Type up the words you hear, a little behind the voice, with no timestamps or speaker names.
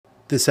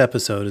This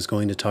episode is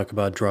going to talk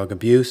about drug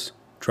abuse,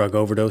 drug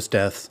overdose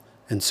deaths,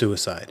 and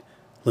suicide.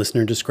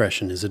 Listener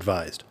discretion is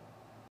advised.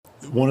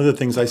 One of the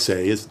things I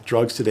say is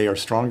drugs today are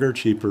stronger,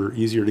 cheaper,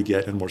 easier to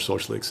get, and more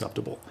socially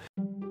acceptable.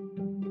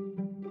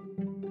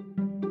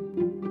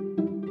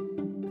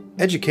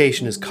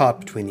 Education is caught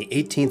between the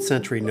 18th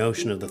century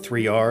notion of the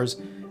 3 R's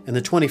and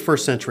the 21st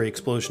century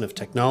explosion of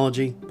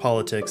technology,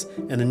 politics,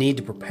 and the need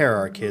to prepare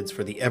our kids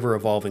for the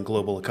ever-evolving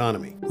global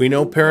economy. We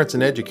know parents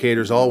and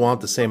educators all want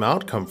the same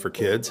outcome for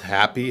kids,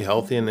 happy,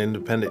 healthy, and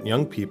independent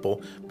young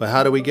people, but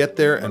how do we get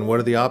there, and what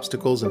are the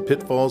obstacles and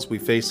pitfalls we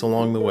face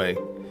along the way?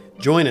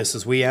 Join us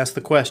as we ask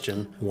the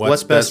question,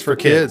 What's best for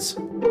kids?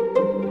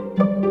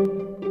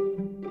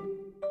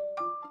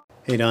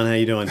 Hey Don, how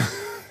you doing?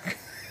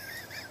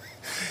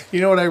 You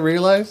know what I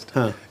realized?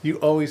 Huh. You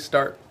always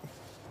start,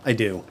 I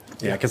do.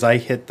 Yeah, because I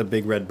hit the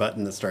big red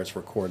button that starts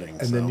recording.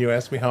 and then you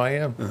ask me how I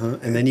am.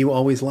 And then you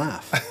always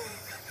laugh.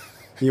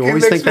 You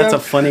always think that's a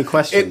funny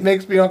question. It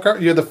makes me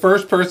uncomfortable. You're the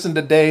first person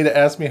today to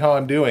ask me how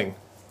I'm doing.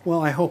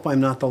 Well, I hope I'm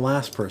not the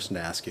last person to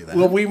ask you that.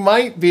 Well, we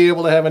might be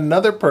able to have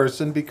another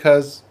person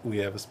because we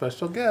have a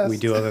special guest. We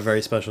do have a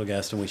very special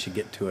guest, and we should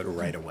get to it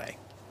right away.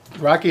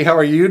 Rocky, how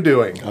are you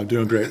doing? I'm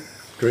doing great.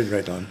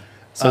 Great, Don.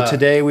 So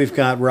today we've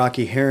got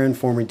Rocky Heron,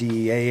 former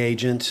DEA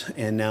agent,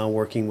 and now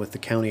working with the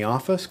county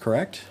office,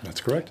 correct?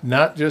 That's correct.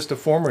 Not just a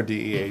former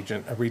DEA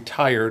agent, a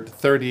retired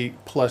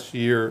 30-plus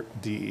year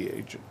DEA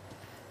agent.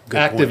 Good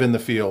active point. in the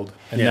field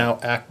and Yeah. now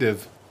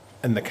active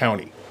in the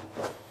county.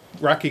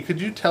 Rocky,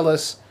 could you tell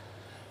us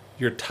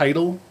your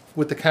title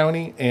with the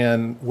county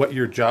and what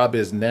your job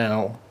is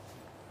now?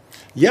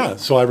 Yeah,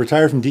 so I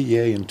retired from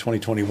DEA in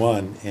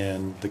 2021,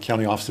 and the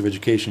County Office of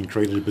Education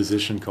created a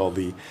position called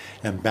the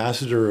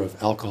Ambassador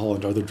of Alcohol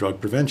and Other Drug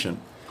Prevention.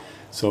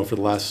 So for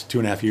the last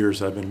 2.5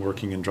 years, I've been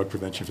working in drug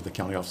prevention for the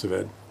County Office of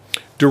Ed.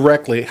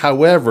 Directly.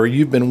 However,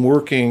 you've been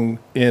working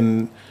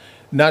in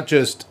not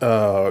just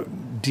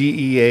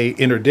DEA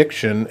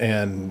interdiction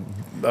and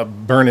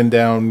burning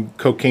down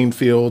cocaine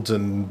fields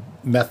and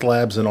meth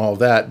labs and all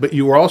that, but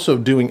you were also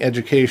doing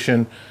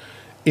education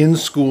in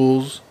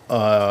schools.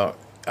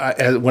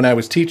 When I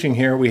was teaching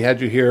here, we had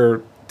you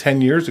here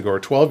 10 years ago or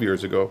 12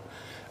 years ago,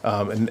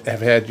 and have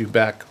had you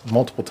back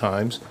multiple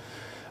times.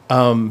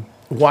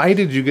 Why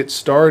did you get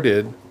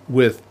started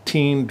with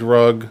teen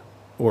drug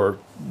or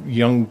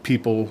young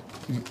people,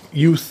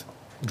 youth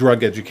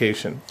drug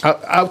education?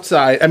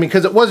 Outside, I mean,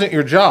 because it wasn't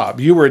your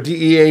job. You were a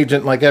DEA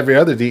agent like every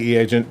other DEA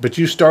agent, but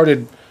you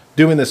started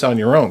doing this on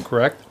your own,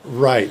 correct?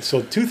 Right.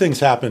 So two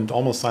things happened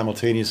almost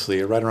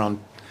simultaneously, right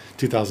around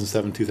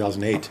 2007,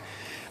 2008.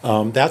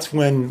 That's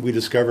when we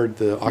discovered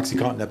the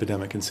OxyContin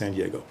epidemic in San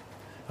Diego.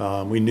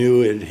 We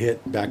knew it had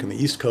hit back on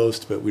the East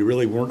Coast, but we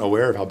really weren't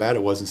aware of how bad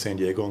it was in San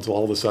Diego until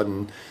all of a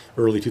sudden,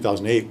 early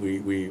 2008,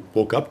 we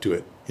woke up to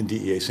it in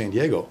DEA San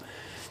Diego.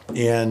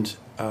 And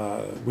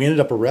we ended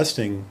up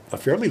arresting a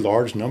fairly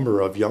large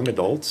number of young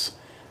adults,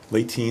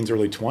 late teens,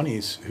 early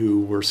 20s,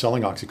 who were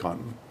selling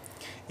OxyContin.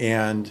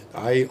 And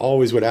I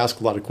always would ask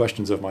a lot of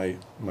questions of my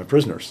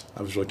prisoners.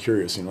 I was really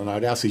curious, and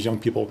I'd ask these young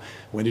people,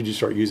 when did you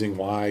start using,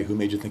 why, who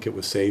made you think it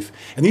was safe?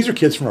 And these are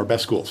kids from our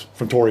best schools,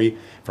 from Torrey,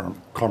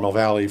 from Carmel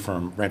Valley,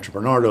 from Rancho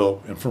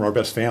Bernardo, and from our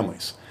best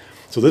families.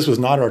 So this was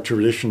not our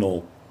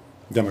traditional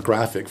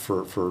demographic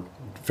for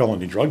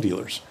felony drug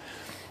dealers.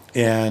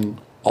 And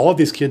all of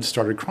these kids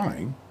started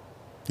crying.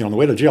 On the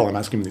way to jail, I'm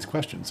asking them these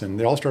questions, and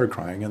they all started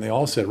crying, and they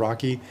all said,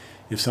 Rocky,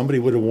 if somebody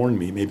would have warned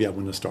me, maybe I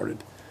wouldn't have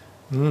started.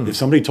 If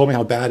somebody told me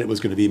how bad it was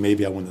going to be,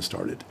 maybe I wouldn't have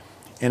started.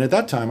 And at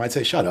that time, I'd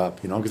say, shut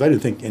up, because I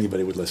didn't think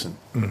anybody would listen.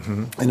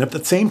 Mm-hmm. And at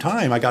the same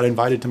time, I got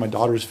invited to my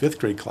daughter's 5th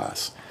grade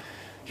class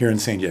here in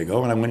San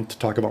Diego, and I went to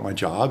talk about my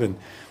job. And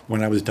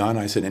when I was done,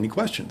 I said, any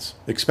questions?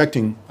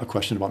 Expecting a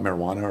question about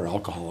marijuana or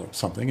alcohol or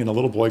something. And a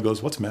little boy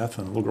goes, what's meth?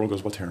 And a little girl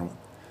goes, what's heroin?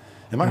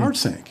 And my heart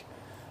sank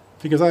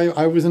because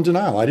I was in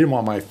denial. I didn't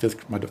want my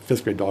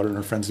fifth grade daughter and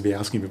her friends to be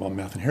asking me about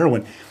meth and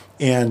heroin.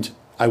 And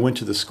I went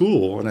to the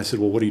school and I said,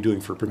 well, what are you doing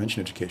for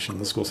prevention education?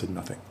 And the school said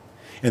nothing.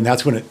 And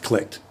that's when it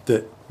clicked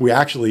that we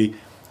actually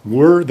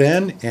were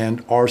then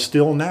and are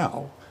still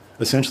now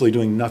essentially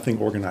doing nothing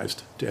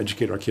organized to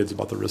educate our kids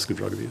about the risk of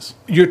drug abuse.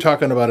 You're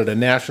talking about at a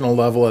national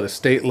level, at a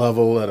state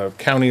level, at a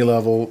county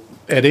level,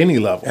 at any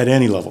level. At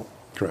any level,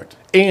 correct.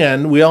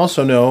 And we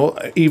also know,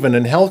 even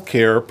in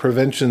healthcare,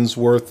 prevention's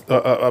worth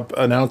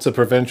an ounce of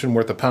prevention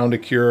worth a pound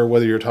of cure,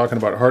 whether you're talking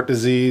about heart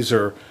disease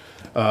or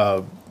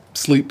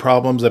sleep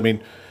problems. I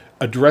mean,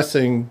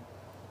 addressing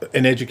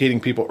and educating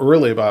people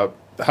early about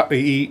how to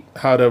eat,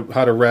 how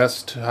to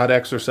rest, how to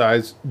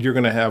exercise, you're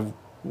going to have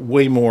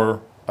way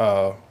more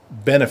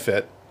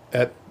benefit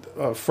at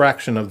a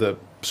fraction of the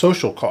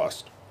social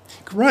cost.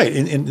 Right.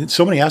 In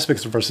so many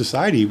aspects of our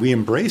society, we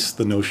embrace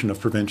the notion of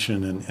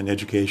prevention and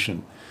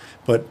education.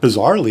 But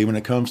bizarrely, when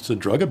it comes to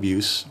drug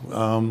abuse,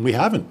 we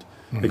haven't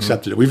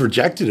accepted it. We've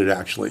rejected it,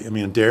 actually. I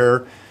mean,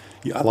 DARE,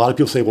 a lot of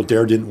people say, well,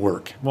 DARE didn't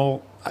work.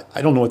 Well,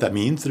 I don't know what that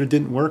means, that it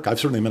didn't work. I've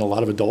certainly met a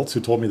lot of adults who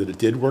told me that it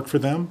did work for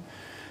them.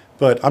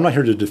 But I'm not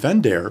here to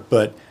defend DARE,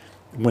 but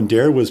when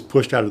DARE was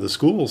pushed out of the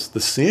schools,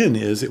 the sin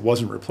is it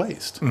wasn't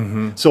replaced.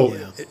 So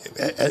in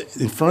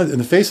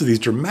the face of these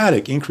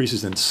dramatic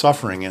increases in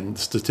suffering and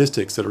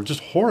statistics that are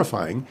just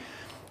horrifying,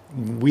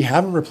 we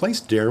haven't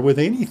replaced DARE with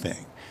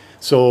anything.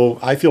 So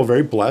I feel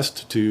very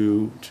blessed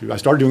to I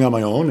started doing it on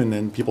my own, and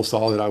then people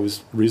saw that I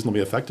was reasonably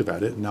effective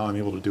at it, and now I'm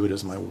able to do it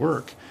as my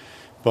work.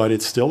 But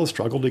it's still a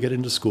struggle to get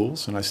into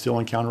schools, and I still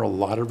encounter a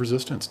lot of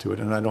resistance to it,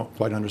 and I don't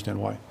quite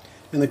understand why.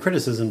 And the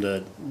criticism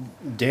to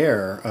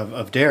DARE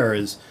of DARE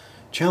is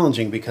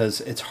challenging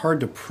because it's hard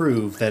to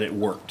prove that it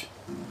worked.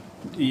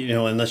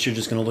 Unless you're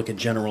just going to look at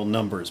general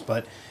numbers,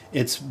 but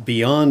it's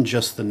beyond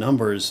just the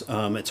numbers.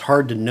 It's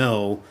hard to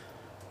know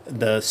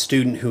the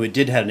student who it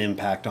did have an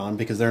impact on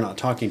because they're not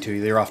talking to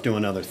you. They're off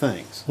doing other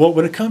things. Well,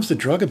 when it comes to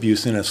drug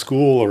abuse in a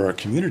school or a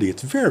community,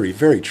 it's very,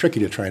 very tricky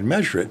to try and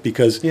measure it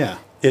because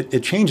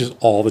it changes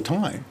all the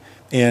time.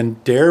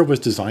 And DARE was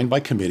designed by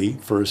committee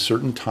for a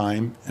certain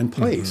time and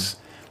place.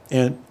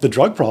 And the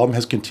drug problem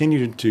has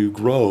continued to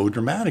grow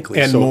dramatically.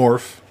 And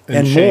morph.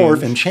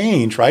 Morph and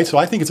change, right? So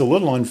I think it's a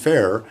little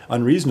unfair,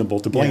 unreasonable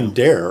to blame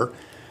DARE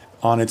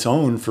on its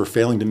own for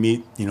failing to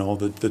meet,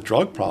 the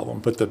drug problem.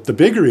 But the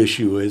bigger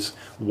issue is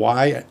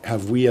why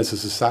have we as a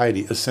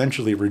society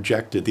essentially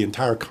rejected the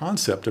entire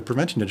concept of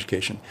prevention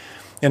education?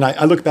 And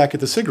I look back at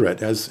the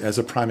cigarette as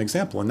a prime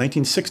example. In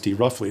 1960,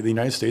 roughly, the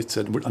United States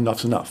said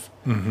enough's enough.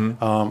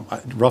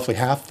 Roughly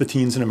half the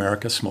teens in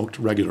America smoked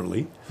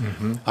regularly.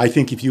 I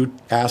think if you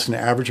asked an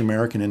average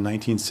American in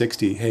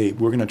 1960, hey,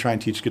 we're going to try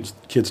and teach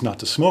kids not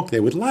to smoke, they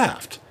would have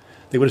laughed.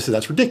 They would have said,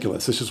 that's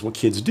ridiculous. This is what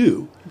kids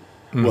do.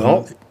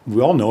 Well,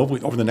 we all know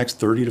over the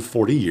next 30 to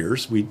 40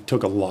 years, we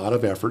took a lot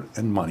of effort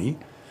and money,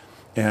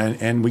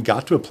 and we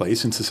got to a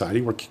place in society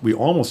where we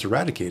almost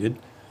eradicated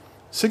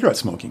cigarette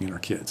smoking in our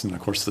kids. And of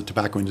course, the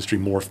tobacco industry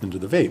morphed into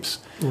the vapes.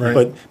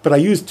 Right. But I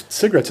used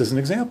cigarettes as an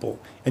example.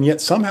 And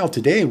yet somehow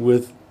today,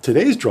 with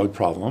today's drug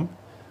problem,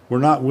 we're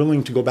not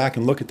willing to go back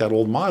and look at that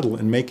old model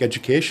and make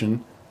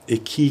education a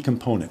key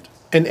component.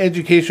 And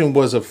education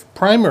was a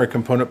primary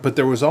component, but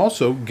there was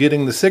also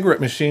getting the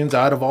cigarette machines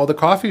out of all the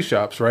coffee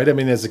shops, right? I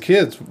mean, as a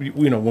kids,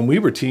 when we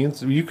were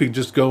teens, you could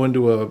just go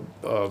into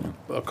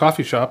a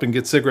coffee shop and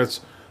get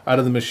cigarettes out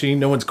of the machine.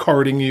 No one's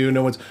carding you.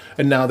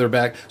 And now they're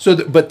back. So,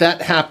 but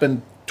that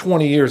happened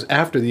 20 years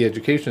after the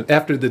education,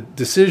 after the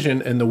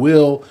decision and the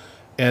will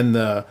and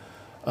the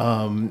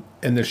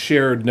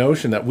shared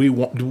notion that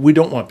we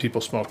don't want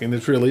people smoking.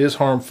 This really is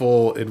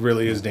harmful. It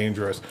really is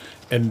dangerous.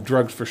 And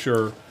drugs for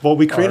sure. Well,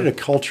 we created a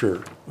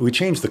culture. We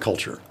changed the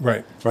culture.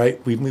 Right.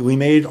 Right. We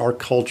made our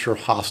culture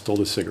hostile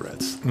to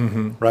cigarettes.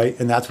 Right.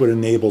 And that's what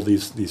enabled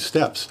these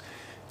steps.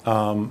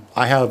 I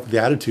have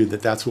the attitude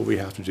that that's what we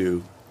have to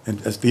do.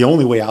 And as the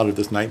only way out of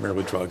this nightmare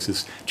with drugs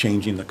is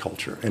changing the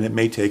culture. And it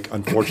may take,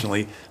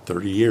 unfortunately,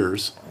 30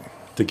 years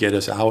to get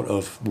us out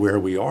of where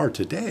we are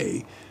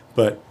today.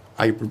 But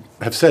I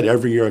have said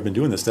every year I've been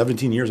doing this,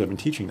 17 years I've been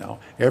teaching now.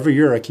 Every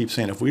year I keep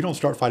saying, if we don't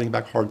start fighting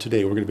back hard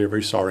today, we're going to be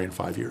very sorry in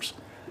 5 years.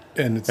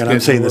 And I'm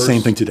saying worse. The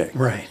same thing today.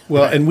 Right.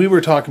 Well, and we were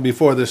talking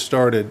before this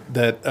started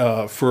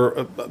that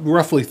for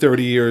roughly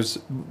 30 years,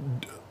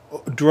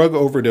 drug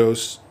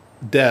overdose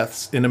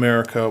deaths in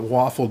America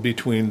waffled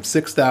between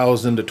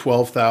 6,000 to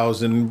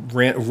 12,000,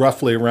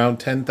 roughly around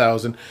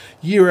 10,000,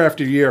 year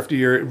after year after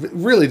year. It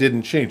really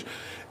didn't change.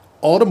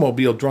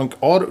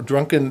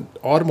 Drunken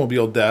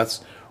automobile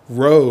deaths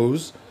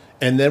rose,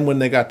 and then when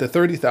they got to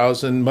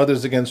 30,000,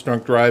 Mothers Against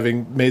Drunk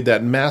Driving made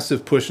that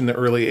massive push in the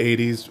early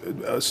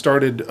 80s,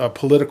 started a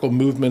political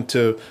movement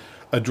to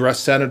address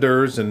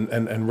senators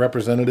and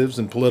representatives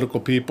and political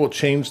people,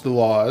 changed the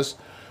laws.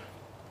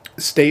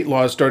 State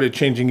laws started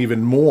changing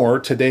even more.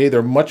 Today,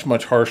 they're much,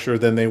 much harsher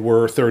than they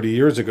were 30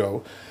 years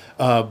ago.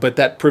 But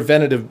that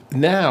preventative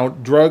now,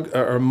 drug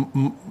or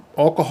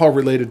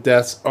alcohol-related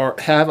deaths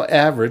have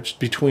averaged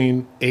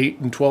between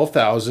 8,000 and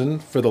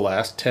 12,000 for the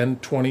last 10,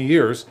 20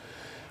 years,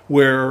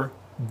 where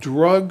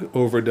drug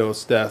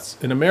overdose deaths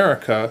in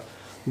America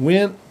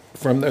went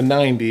from the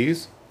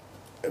 90s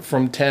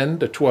from 10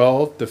 to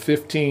 12 to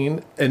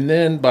 15, and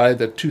then by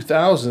the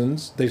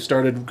 2000s they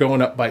started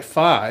going up by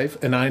 5.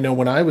 And I know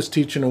when I was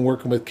teaching and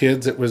working with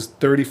kids it was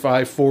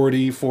 35,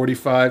 40,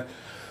 45.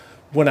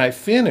 When I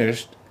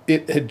finished,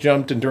 it had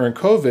jumped, and during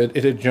COVID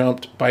it had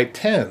jumped by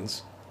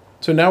tens.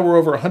 So now we're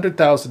over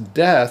 100,000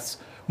 deaths,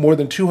 more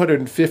than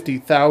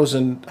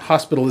 250,000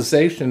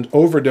 hospitalizations,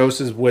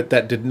 overdoses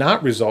that did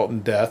not result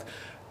in death,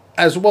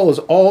 as well as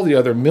all the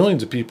other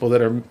millions of people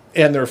that are,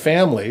 and their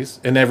families,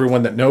 and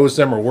everyone that knows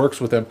them or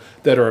works with them,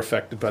 that are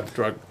affected by the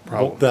drug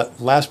problem. Well,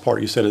 that last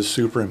part you said is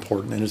super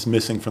important and is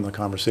missing from the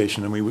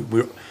conversation. And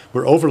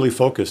we're overly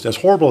focused, as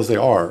horrible as they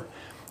are,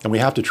 and we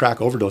have to track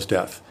overdose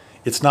death.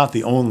 It's not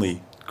the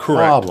only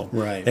problem.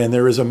 Right. And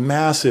there is a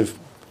massive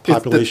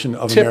population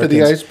of tip Americans of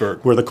the iceberg,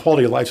 where the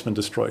quality of life's been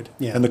destroyed.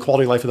 Yeah. And the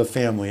quality of life of the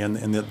family and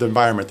the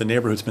environment, the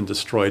neighborhood's been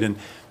destroyed. And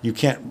you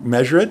can't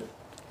measure it.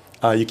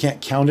 You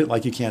can't count it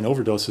like you can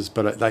overdoses,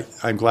 but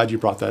I'm glad you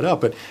brought that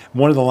up. But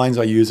one of the lines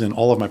I use in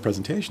all of my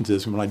presentations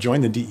is when I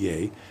joined the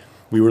DEA,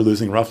 we were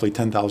losing roughly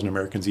 10,000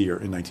 Americans a year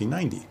in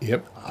 1990.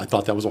 Yep. I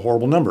thought that was a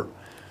horrible number.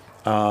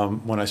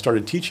 When I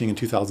started teaching in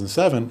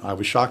 2007, I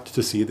was shocked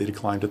to see they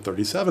declined to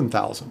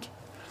 37,000.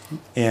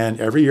 And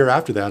every year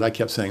after that, I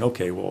kept saying,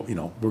 okay, well,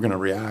 we're going to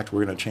react,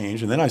 we're going to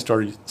change. And then I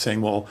started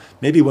saying, well,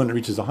 maybe when it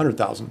reaches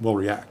 100,000, we'll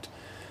react.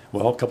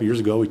 Well, a couple years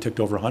ago, we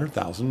ticked over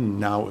 100,000, and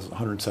now it was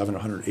 107,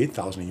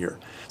 108,000 a year.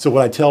 So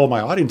what I tell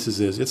my audiences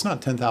is, it's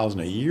not 10,000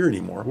 a year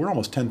anymore. We're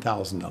almost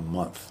 10,000 a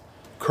month.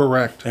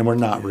 Correct. And we're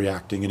not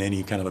reacting in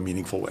any kind of a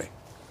meaningful way.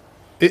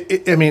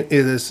 It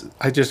is.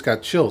 I just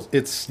got chills.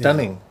 It's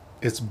stunning.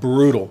 Yeah. It's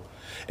brutal.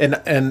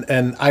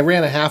 And I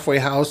ran a halfway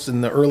house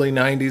in the early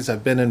 90s.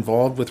 I've been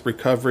involved with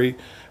recovery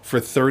for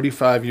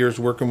 35 years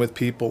working with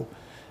people.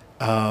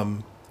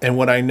 And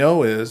what I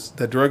know is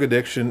that drug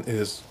addiction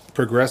is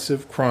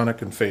progressive,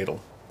 chronic, and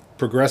fatal.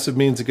 Progressive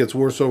means it gets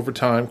worse over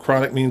time.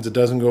 Chronic means it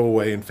doesn't go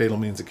away, and fatal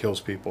means it kills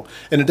people.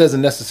 And it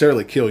doesn't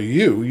necessarily kill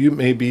you. You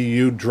may be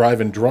you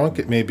driving drunk.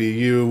 It may be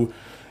you,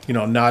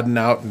 nodding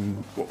out,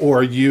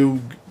 or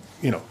you,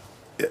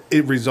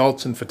 it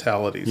results in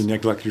fatalities. You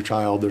neglect your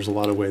child. There's a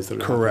lot of ways that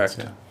it correct.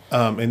 happens,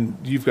 yeah. And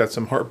you've got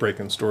some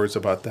heartbreaking stories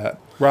about that,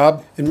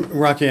 Rob. And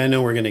Rocky, I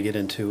know we're going to get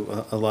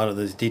into a lot of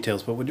those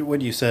details, but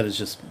what you said is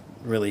just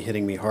really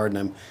hitting me hard, and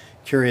I'm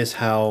curious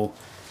how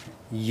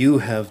you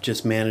have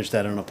just managed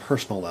that on a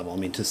personal level. I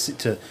mean,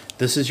 to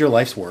this is your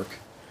life's work,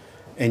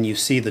 and you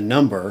see the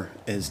number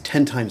is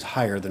 10 times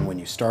higher than when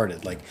you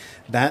started. Like,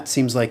 that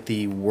seems like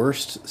the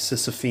worst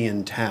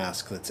Sisyphean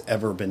task that's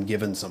ever been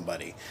given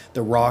somebody.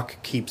 The rock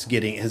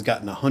has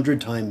gotten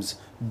 100 times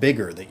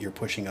bigger that you're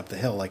pushing up the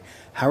hill. Like,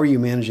 how are you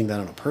managing that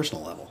on a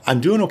personal level?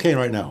 I'm doing okay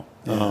right now.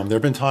 Yeah. There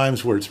have been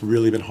times where it's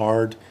really been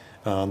hard.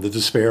 The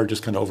despair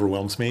just kind of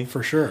overwhelms me.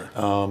 For sure.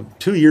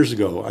 2 years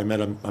ago, I met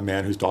a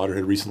man whose daughter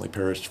had recently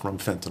perished from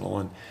fentanyl,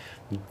 and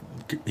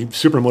he's a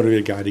super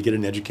motivated guy to get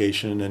an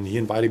education, and he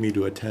invited me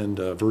to attend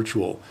a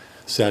virtual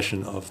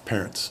session of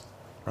parents,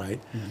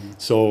 right? Mm-hmm.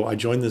 So I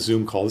joined the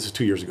Zoom call. This is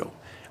 2 years ago.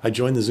 I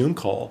joined the Zoom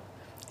call,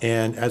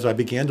 and as I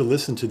began to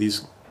listen to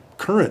these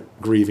current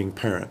grieving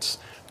parents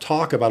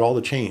talk about all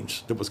the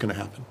change that was going to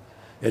happen,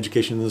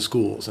 education in the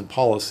schools and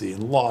policy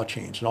and law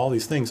change and all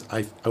these things,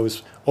 I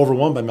was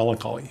overwhelmed by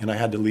melancholy, and I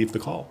had to leave the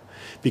call.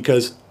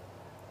 Because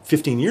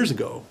 15 years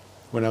ago,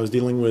 when I was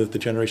dealing with the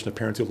generation of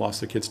parents who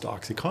lost their kids to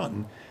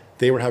OxyContin,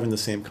 they were having the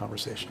same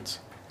conversations.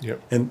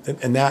 Yep.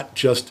 And that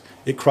just,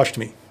 it crushed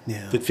me.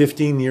 Yeah. That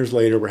 15 years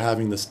later, we're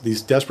having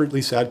these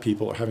desperately sad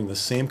people are having the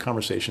same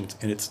conversations,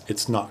 and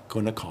it's not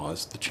going to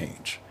cause the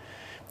change.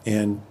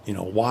 And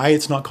why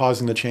it's not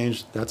causing the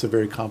change, that's a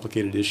very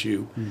complicated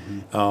issue.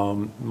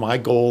 Mm-hmm. My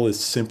goal is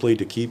simply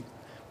to keep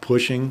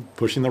pushing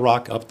the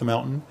rock up the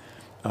mountain.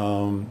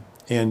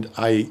 And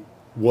I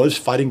was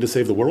fighting to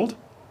save the world,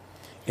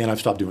 and I've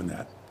stopped doing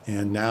that.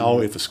 And now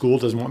if a school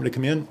doesn't want me to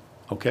come in,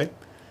 okay,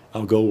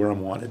 I'll go where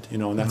I'm wanted.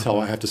 And that's how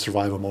I have to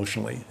survive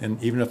emotionally.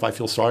 And even if I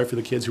feel sorry for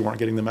the kids who aren't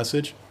getting the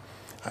message,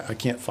 I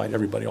can't fight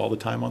everybody all the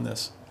time on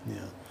this.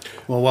 Yeah.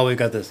 Well, while we've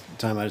got this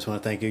time, I just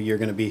want to thank you. You're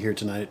going to be here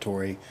tonight at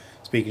Torrey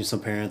speaking to some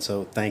parents,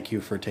 so thank you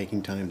for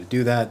taking time to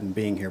do that and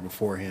being here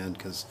beforehand,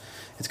 because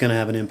it's going to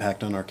have an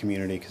impact on our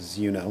community, because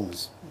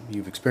as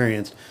you've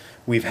experienced,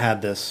 we've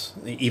had this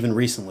even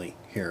recently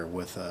here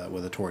with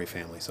a Torrey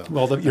family. So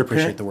I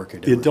appreciate the work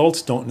you're doing. The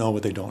adults don't know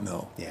what they don't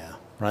know. Yeah.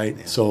 Right?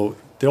 Yeah. So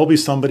there'll be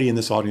somebody in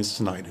this audience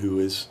tonight who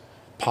is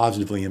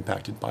positively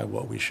impacted by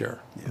what we share.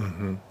 Yeah.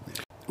 Mm-hmm.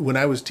 When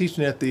I was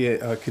teaching at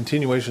the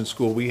continuation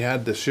school, we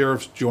had the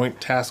Sheriff's Joint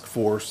Task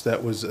Force.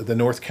 That was, the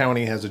North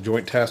County has a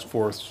joint task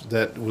force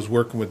that was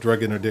working with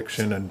drug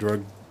interdiction and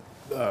drug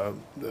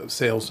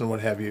sales and what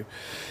have you.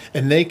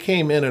 And they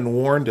came in and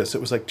warned us. It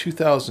was like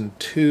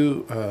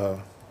 2002, I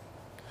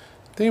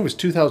think it was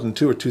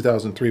 2002 or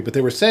 2003, but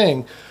they were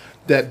saying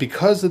that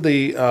because of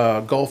the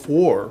Gulf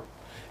War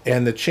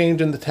and the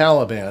change in the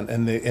Taliban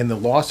and the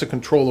loss of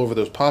control over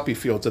those poppy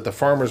fields, that the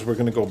farmers were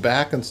going to go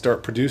back and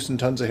start producing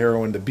tons of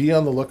heroin, to be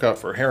on the lookout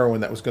for heroin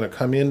that was going to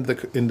come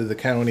into the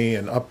county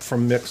and up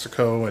from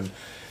Mexico, and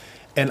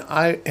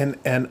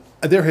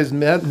there has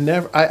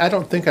never, I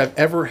don't think I've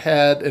ever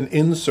had an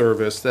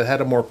in-service that had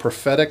a more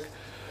prophetic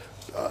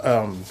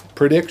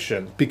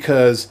prediction,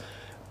 because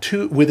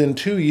within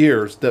 2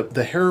 years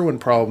the heroin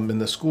problem in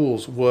the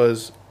schools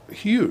was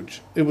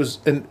huge. It was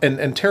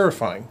and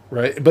terrifying,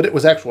 right? But it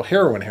was actual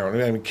heroin.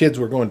 I mean, kids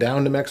were going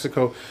down to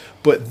Mexico.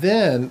 But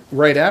then,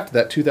 right after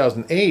that,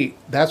 2008,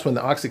 that's when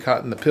the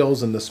OxyContin, the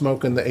pills, and the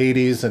smoke in the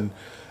 80s, and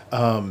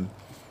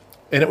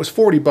it was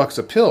 $40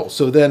 a pill.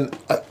 So then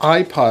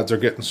iPods are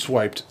getting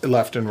swiped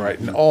left and right,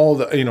 and all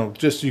the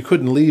just you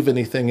couldn't leave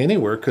anything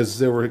anywhere because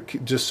there were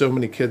just so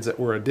many kids that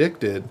were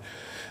addicted.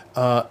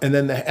 And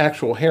then the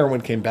actual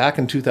heroin came back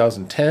in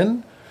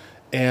 2010.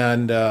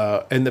 And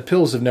the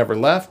pills have never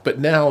left, but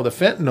now the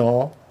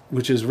fentanyl,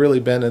 which has really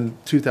been in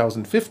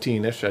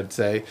 2015-ish, I'd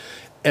say,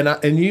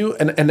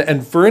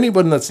 and for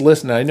anyone that's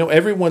listening, I know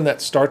everyone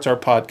that starts our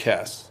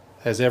podcast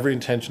has every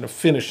intention of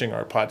finishing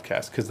our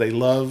podcast because they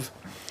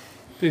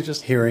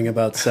just hearing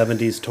about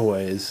 70s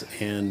toys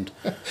and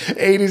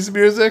 80s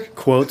music,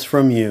 quotes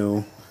from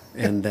you,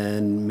 and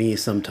then me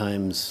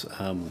sometimes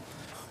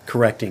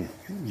correcting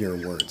your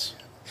words.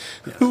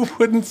 Who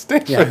wouldn't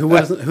stay Yeah, for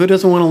that? who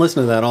doesn't want to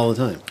listen to that all the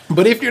time?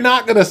 But if you're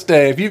not going to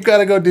stay, if you've got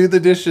to go do the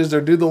dishes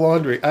or do the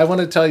laundry, I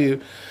want to tell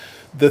you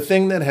the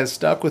thing that has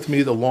stuck with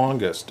me the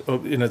longest,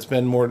 and it's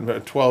been more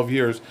than 12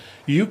 years,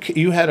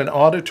 you had an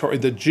auditory,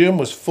 the gym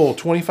was full,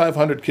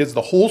 2,500 kids,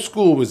 the whole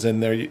school was in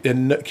there,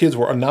 and kids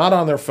were not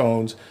on their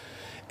phones.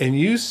 And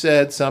you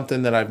said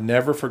something that I've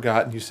never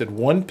forgotten. You said,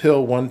 one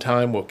pill one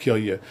time will kill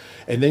you.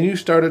 And then you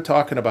started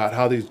talking about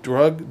how these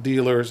drug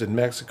dealers in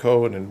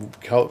Mexico and in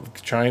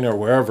China or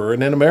wherever,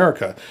 and in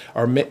America,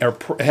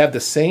 have the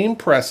same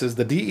presses.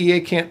 The DEA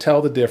can't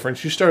tell the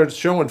difference. You started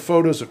showing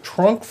photos of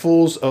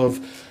trunkfuls of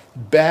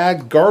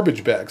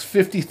garbage bags,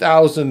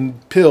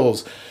 50,000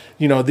 pills.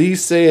 You know,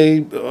 these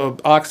say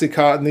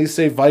Oxycontin, these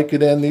say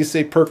Vicodin, these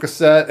say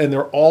Percocet, and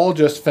they're all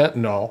just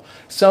fentanyl.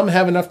 Some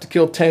have enough to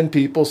kill 10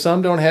 people,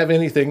 some don't have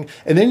anything.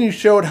 And then you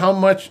showed how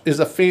much is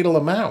a fatal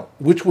amount,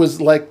 which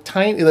was like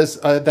tiny,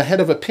 the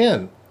head of a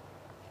pin.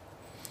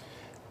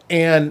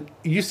 And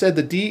you said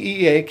the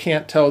DEA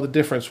can't tell the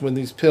difference when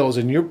these pills,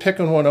 and you're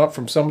picking one up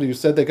from somebody who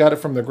said they got it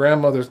from their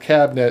grandmother's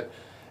cabinet,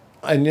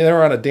 and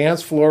they're on a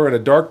dance floor in a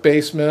dark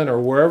basement or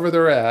wherever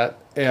they're at,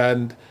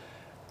 and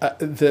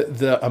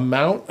the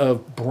amount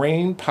of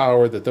brain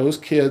power that those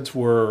kids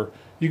were,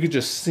 you could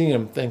just see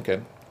them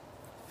thinking.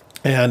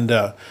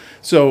 And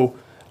so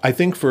I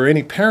think for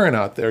any parent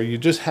out there, you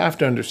just have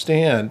to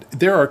understand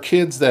there are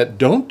kids that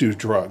don't do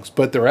drugs,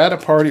 but they're at a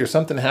party or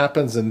something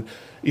happens, and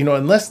you know,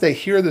 unless they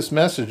hear this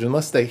message,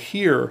 unless they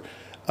hear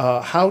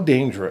how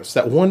dangerous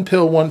that one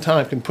pill one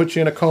time can put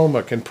you in a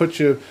coma, can put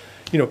you,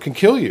 you know, can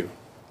kill you.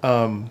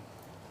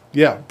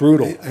 Yeah,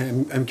 brutal.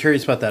 I'm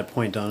curious about that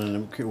point, Don,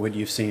 and what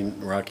you've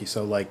seen, Rocky.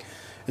 So, like,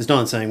 as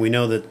Don's saying, we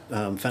know that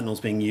fentanyl's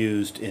being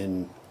used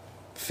in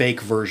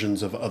fake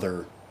versions of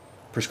other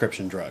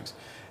prescription drugs.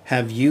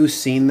 Have you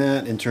seen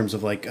that in terms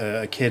of, like,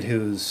 a kid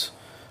who's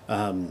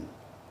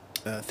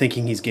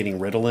thinking he's getting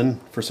Ritalin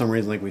for some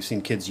reason? Like, we've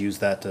seen kids use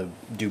that to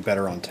do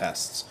better on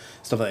tests.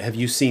 Stuff like that. Have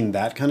you seen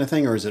that kind of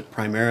thing, or has it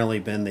primarily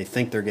been they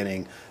think they're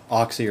getting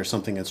Oxy or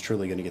something that's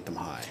truly going to get them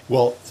high?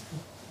 Well,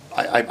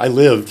 I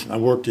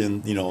worked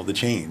in, you know, the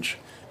change.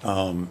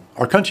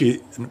 Our country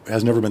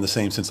has never been the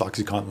same since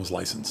OxyContin was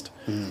licensed.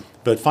 Mm.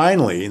 But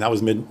finally, and that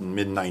was mid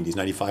 90s,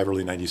 95,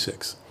 early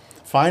 96.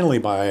 Finally,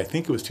 by I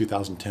think it was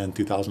 2010,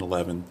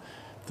 2011,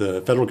 the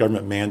federal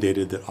government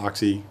mandated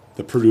that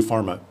the Purdue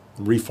Pharma,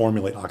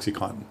 reformulate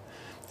OxyContin.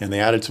 And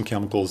they added some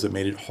chemicals that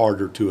made it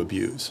harder to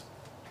abuse.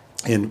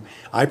 And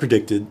I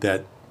predicted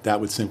that that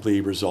would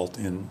simply result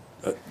in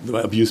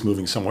abuse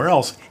moving somewhere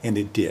else, and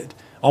it did,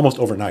 almost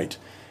overnight.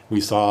 We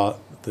saw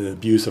the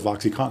abuse of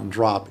OxyContin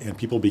drop, and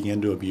people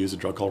began to abuse a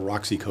drug called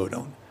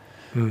roxicodone,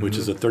 which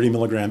is a 30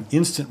 milligram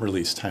instant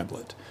release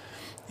tablet,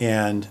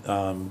 and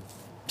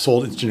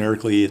sold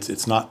generically.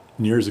 It's not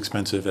near as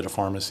expensive at a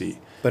pharmacy.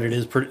 But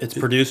it's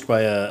produced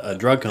by a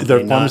drug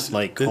company, not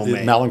like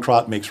homemade.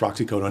 Mallinckrodt makes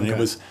roxicodone, and it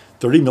was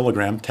 30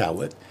 milligram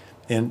tablet,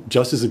 and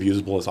just as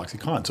abusable as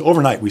OxyContin. So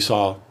overnight, we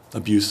saw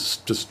abuse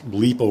just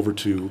leap over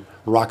to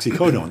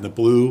roxicodone, the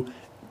blue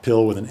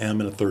pill with an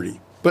M and a 30.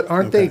 But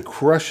aren't they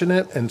crushing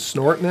it and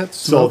snorting it,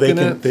 so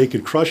smoking they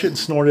could crush it and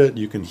snort it.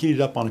 You can heat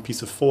it up on a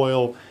piece of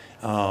foil.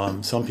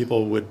 Some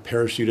people would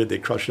parachute it. They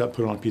crush it up,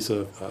 put it on a piece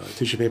of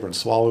tissue paper, and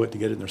swallow it to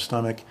get it in their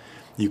stomach.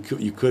 You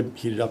could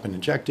heat it up and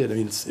inject it. I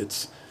mean,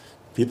 it's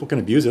people can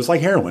abuse it. It's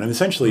like heroin. And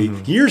essentially,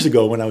 years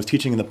ago when I was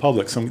teaching in the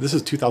public, this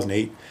is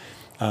 2008,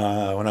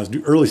 when I was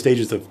early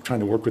stages of trying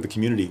to work with the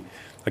community,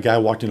 a guy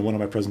walked into one of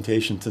my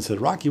presentations and said,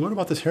 "Rocky, what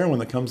about this heroin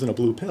that comes in a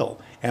blue pill?"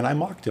 And I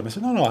mocked him. I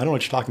said, no, I don't know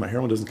what you're talking about.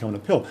 Heroin doesn't come in a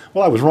pill.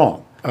 Well, I was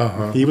wrong.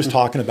 He was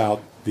talking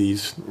about the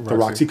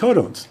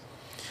roxicodones.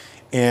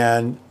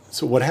 And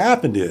so what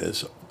happened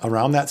is,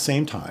 around that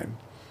same time,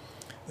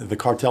 the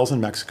cartels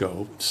in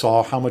Mexico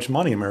saw how much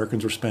money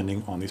Americans were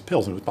spending on these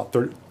pills. And it was about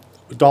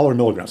 $1 a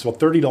milligram, so about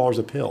 $30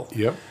 a pill.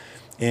 Yep.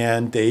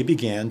 And they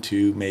began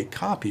to make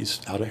copies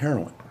out of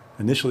heroin.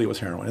 Initially, it was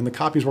heroin, and the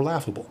copies were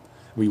laughable.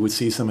 We would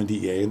see some in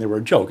DEA, and they were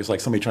a joke. It's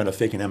like somebody trying to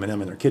fake an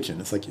M&M in their kitchen.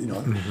 It's like, you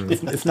know,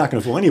 it's not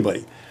going to fool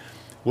anybody.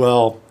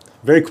 Well,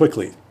 very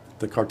quickly,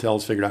 the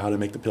cartels figured out how to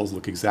make the pills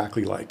look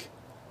exactly like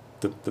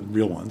the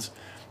real ones,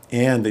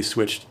 and they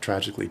switched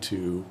tragically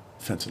to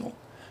fentanyl,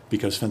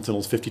 because fentanyl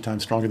is 50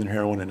 times stronger than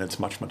heroin, and it's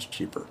much, much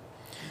cheaper.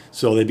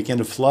 So they began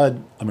to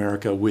flood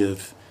America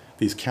with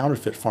these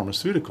counterfeit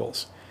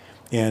pharmaceuticals.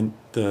 And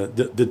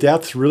the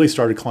deaths really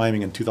started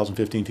climbing in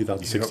 2015,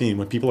 2016,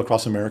 when people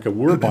across America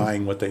were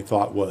buying what they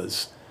thought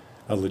was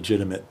a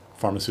legitimate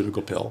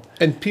pharmaceutical pill.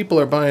 And people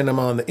are buying them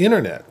on the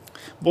internet.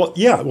 Well,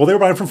 yeah. Well, they were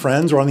buying from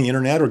friends or on the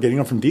internet or getting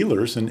them from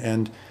dealers.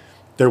 And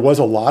there was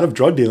a lot of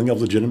drug dealing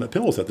of legitimate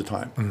pills at the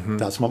time.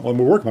 That's my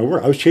work. I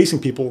was chasing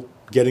people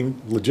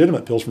getting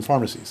legitimate pills from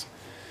pharmacies.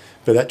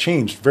 But that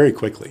changed very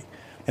quickly.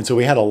 And so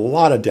we had a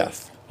lot of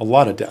death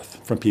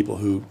from people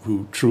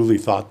who truly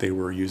thought they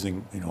were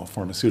using, you know, a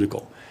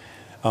pharmaceutical.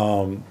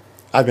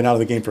 I've been out of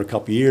the game for a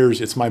couple of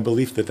years. It's my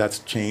belief that that's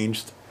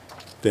changed,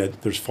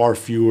 that there's far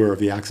fewer of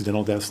the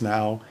accidental deaths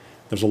now.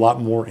 There's a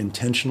lot more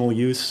intentional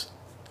use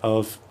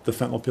of the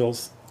fentanyl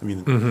pills. I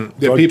mean,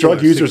 Yeah, people drug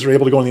are users are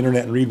able to go on the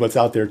internet and read what's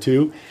out there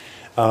too.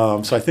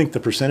 So I think the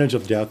percentage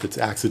of death that's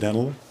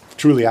accidental,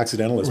 truly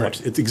accidental, is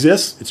much. It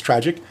exists. It's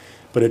tragic,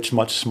 but it's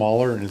much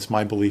smaller. And it's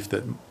my belief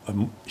that a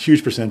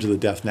huge percentage of the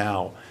death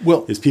now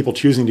is people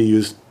choosing to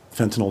use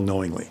fentanyl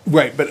knowingly.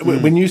 Right, but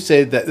when you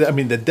say that, I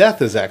mean, the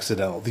death is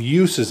accidental. The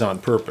use is on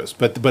purpose,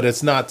 but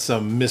it's not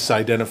some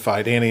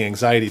misidentified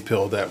anti-anxiety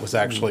pill that was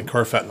actually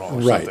carfentanil or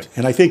Right, something.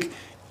 and I think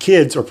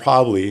kids are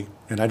probably,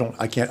 and I don't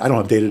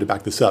have data to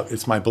back this up.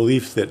 It's my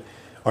belief that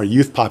our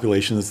youth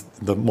population is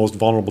the most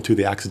vulnerable to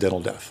the accidental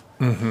death.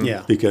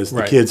 Yeah. Because the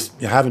Right. kids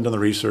haven't done the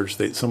research.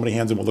 Somebody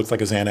hands them what looks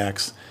like a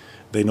Xanax.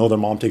 They know their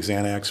mom takes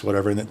Xanax,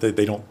 whatever, and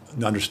they don't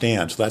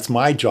understand. So that's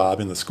my job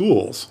in the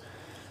schools,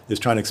 is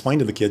trying to explain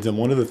to the kids. And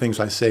one of the things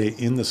I say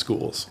in the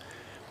schools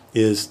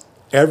is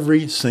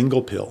every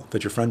single pill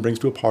that your friend brings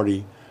to a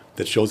party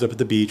that shows up at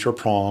the beach or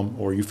prom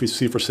or you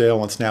see for sale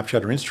on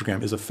Snapchat or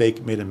Instagram is a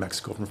fake made in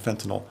Mexico from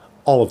fentanyl,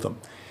 all of them.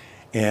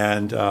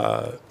 And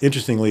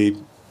interestingly,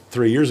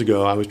 3 years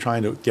ago, I was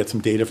trying to get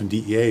some data from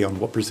DEA on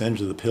what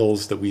percentage of the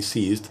pills that we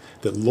seized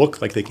that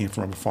looked like they came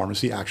from a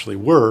pharmacy actually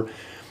were.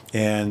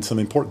 And some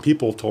important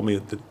people told me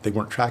that they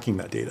weren't tracking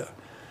that data,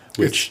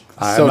 which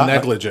It's so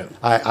negligent.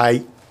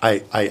 I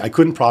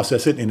couldn't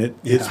process it, and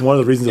it's one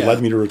of the reasons that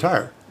led me to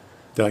retire,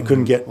 that I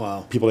couldn't get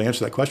Wow. people to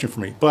answer that question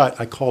for me.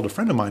 But I called a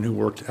friend of mine who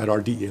worked at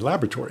our DEA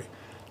laboratory,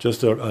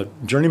 just a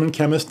journeyman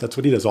chemist. That's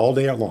what he does all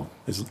day long,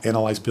 is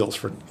analyze pills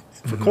for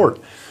court.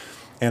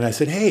 And I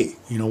said, hey,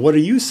 what are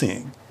you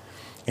seeing?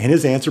 And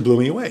his answer blew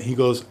me away. He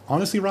goes,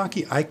 honestly,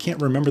 Rocky, I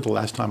can't remember the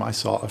last time I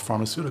saw a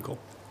pharmaceutical.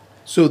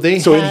 So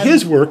in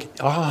his work,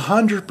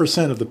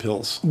 100% of the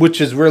pills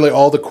which is really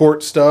all the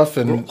court stuff,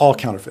 were and all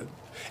counterfeit.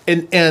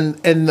 there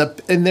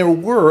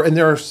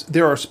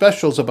are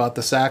specials about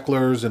the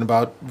Sacklers and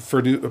about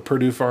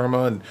Purdue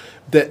Pharma, and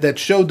that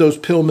showed those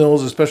pill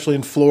mills, especially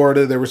in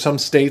Florida. There were some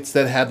states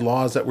that had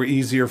laws that were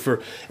easier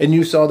and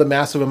you saw the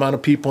massive amount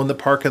of people in the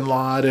parking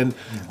lot, and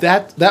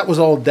that was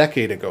all a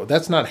decade ago.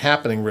 That's not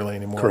happening really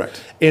anymore.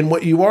 Correct. And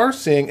what you are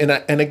seeing,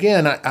 and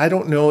again, I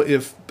don't know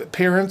if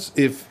parents,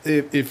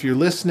 if you're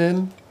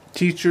listening,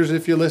 teachers,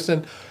 if you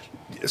listen,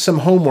 some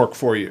homework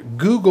for you.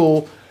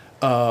 Google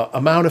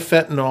amount of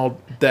fentanyl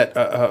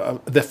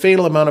the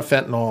fatal amount of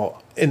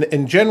fentanyl,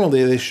 and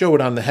generally they show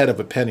it on the head of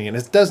a penny, and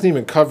it doesn't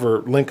even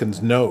cover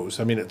Lincoln's nose.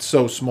 I mean, it's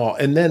so small.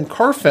 And then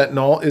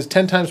carfentanil is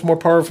 10 times more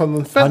powerful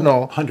than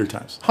fentanyl. 100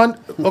 times.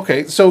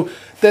 Okay, so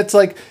that's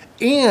like,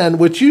 and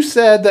what you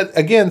said that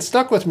again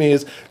stuck with me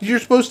is you're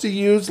supposed to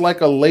use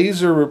like a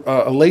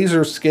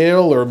laser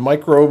scale or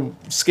micro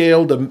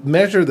scale to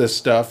measure this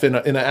stuff in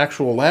an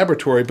actual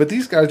laboratory, but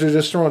these guys are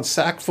just throwing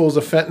sackfuls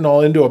of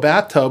fentanyl into a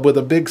bathtub with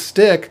a big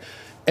stick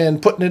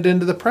and putting it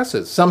into the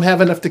presses. Some have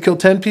enough to kill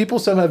 10 people,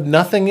 some have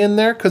nothing in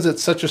there because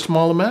it's such a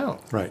small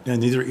amount. Right,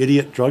 and these are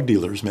idiot drug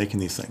dealers making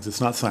these things. It's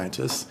not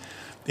scientists.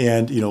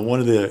 And one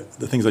of the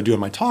things I do in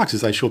my talks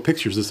is I show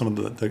pictures of some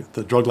of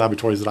the drug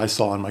laboratories that I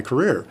saw in my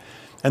career.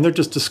 And they're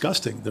just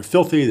disgusting. They're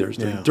filthy, they're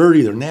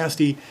dirty, they're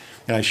nasty.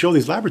 And I show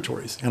these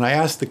laboratories. And I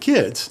ask the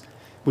kids,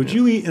 would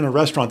you eat in a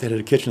restaurant that had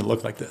a kitchen that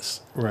looked like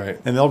this? Right.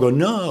 And they'll go,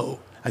 no.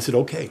 I said,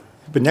 okay.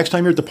 But next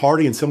time you're at the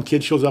party and some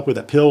kid shows up with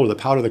that pill or the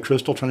powder, the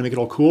crystal, trying to make it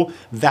all cool,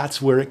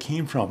 that's where it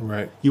came from.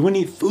 Right. You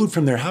wouldn't eat food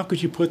from there. How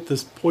could you put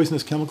this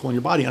poisonous chemical in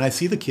your body? And I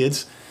see the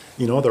kids,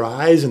 their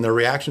eyes and their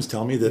reactions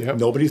tell me that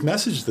nobody's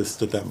messaged this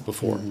to them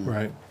before.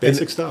 Right.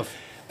 Basic stuff.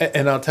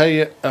 And I'll tell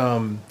you,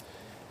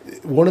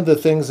 one of the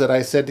things that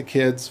I said to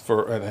kids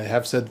and I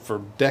have said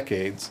for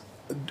decades,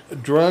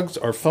 drugs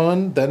are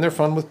fun, then they're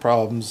fun with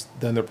problems,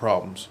 then they're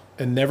problems.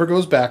 It never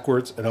goes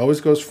backwards, it always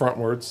goes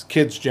frontwards.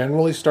 Kids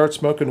generally start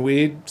smoking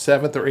weed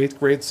 7th or 8th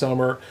grade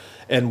summer,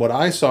 and what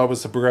I saw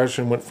was the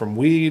progression went from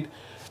weed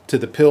to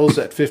the pills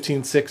at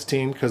 15,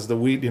 16, because the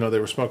weed, they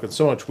were smoking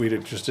so much weed,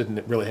 it just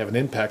didn't really have an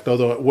impact,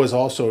 although it was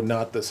also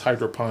not this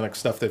hydroponic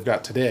stuff they've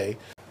got today.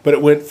 But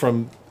it went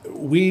from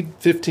weed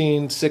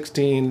 15,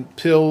 16,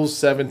 pills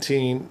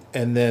 17,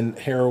 and then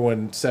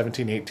heroin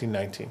 17, 18,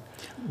 19.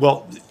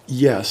 Well,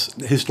 yes.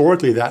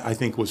 Historically, that I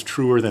think was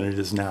truer than it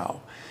is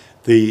now.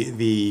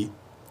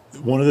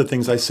 One of the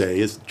things I say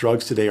is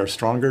drugs today are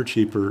stronger,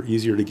 cheaper,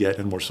 easier to get,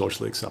 and more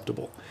socially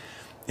acceptable.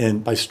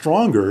 And by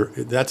stronger,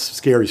 that's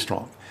scary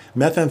strong.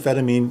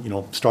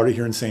 Methamphetamine, started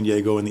here in San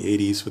Diego in the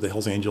 80s with the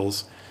Hells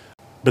Angels,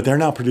 but they're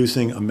now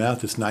producing a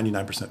meth that's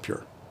 99%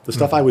 pure. The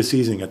stuff I was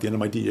seizing at the end of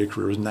my DEA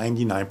career was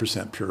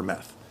 99% pure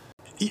meth.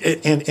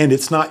 And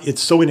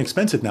it's so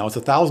inexpensive now. It's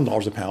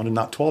 $1,000 a pound and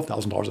not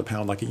 $12,000 a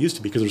pound like it used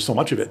to be because there's so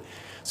much of it.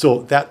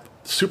 So that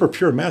super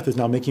pure meth is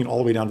now making it all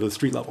the way down to the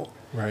street level.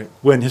 Right.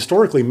 When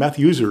historically meth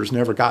users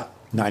never got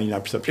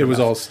 99% pure It was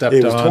meth. all stepped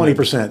It was on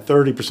 20%,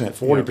 30%,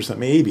 40%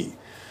 maybe.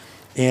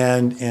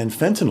 And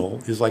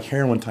fentanyl is like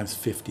heroin times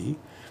 50.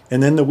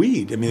 And then the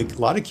weed. I mean, a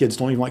lot of kids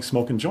don't even like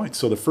smoking joints.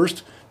 So the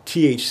first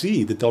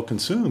THC that they'll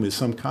consume is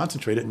some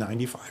concentrate at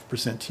 95%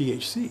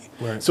 THC.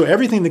 Right. So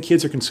everything the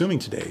kids are consuming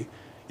today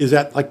is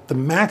at like the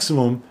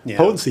maximum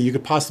potency you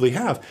could possibly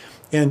have.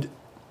 And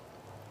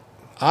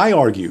I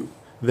argue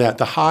that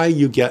the high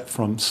you get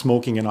from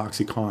smoking an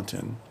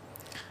OxyContin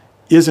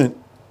isn't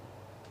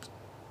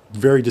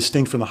very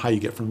distinct from the high you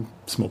get from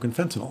smoking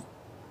fentanyl.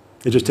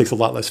 It just takes a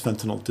lot less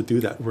fentanyl to do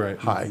that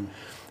high.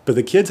 But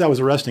the kids I was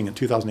arresting in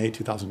 2008,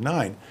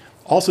 2009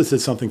 also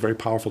said something very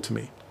powerful to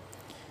me.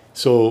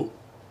 So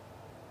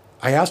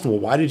I asked them,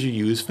 well, why did you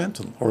use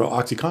fentanyl or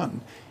OxyContin?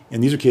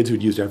 And these are kids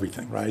who'd used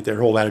everything, right?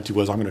 Their whole attitude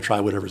was, I'm going to try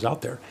whatever's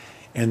out there.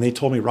 And they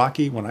told me,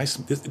 Rocky, when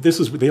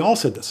they all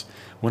said this.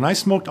 When I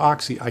smoked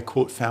Oxy, I,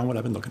 quote, found what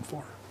I've been looking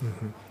for.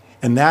 Mm-hmm.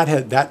 And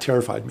that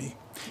terrified me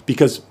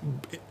because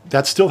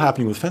that's still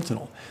happening with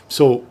fentanyl.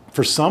 So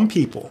for some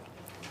people,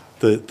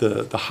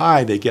 the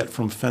high they get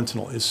from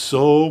fentanyl is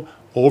so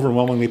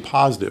overwhelmingly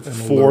positive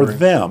for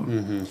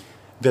them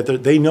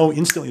that they know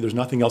instantly there's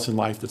nothing else in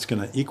life that's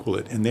going to equal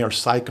it, and they are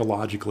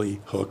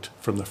psychologically hooked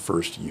from the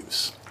first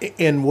use.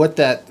 And what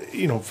that,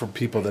 for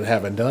people that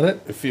haven't done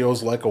it, it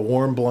feels like a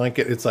warm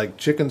blanket. It's like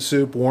chicken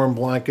soup, warm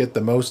blanket,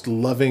 the most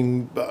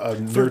loving,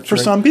 nurturing. For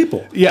some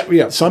people.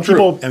 Yeah. Some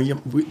people, and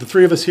the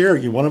three of us here,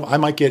 I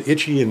might get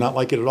itchy and not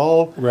like it at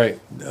all. Right.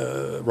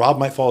 Rob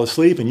might fall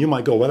asleep, and you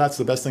might go, well, that's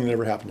the best thing that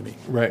ever happened to me.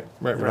 Right.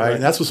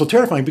 And that's what's so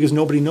terrifying because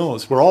nobody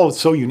knows. We're all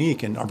so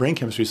unique, and our brain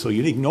chemistry is so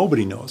unique.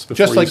 Nobody knows.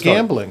 Just like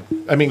gambling.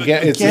 I mean,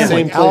 it's gambling, the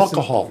same place.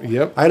 Alcohol.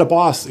 Yep. I had a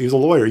boss, he was a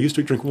lawyer, he used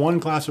to drink one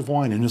glass of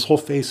wine, and his whole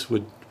face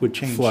would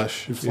change.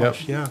 Flush.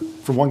 Yeah,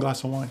 from one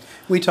glass of wine.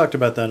 We talked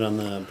about that on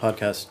the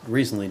podcast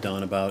recently,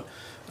 Don, about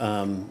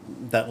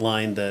that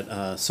line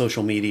that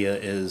social media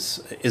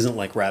isn't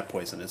like rat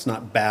poison. It's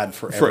not bad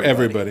for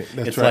everybody.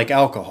 It's right. like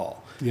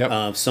alcohol.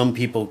 Yep. Some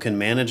people can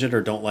manage it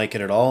or don't like it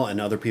at all, and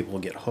other people will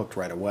get hooked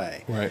right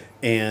away. Right.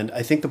 And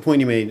I think the point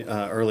you made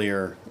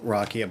earlier,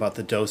 Rocky, about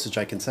the dosage,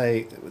 I can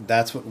say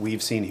that's what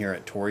we've seen here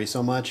at Torrey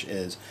so much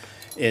is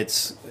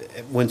it's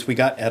once we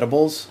got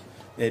edibles,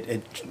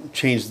 it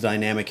changed the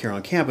dynamic here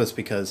on campus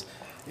because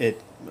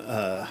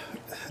the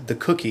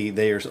cookie,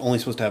 they are only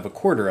supposed to have a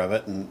quarter of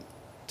it and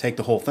take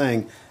the whole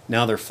thing.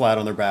 Now they're flat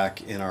on their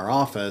back in our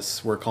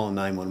office. We're calling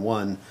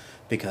 911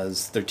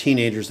 because they're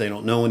teenagers, they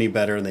don't know any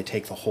better, and they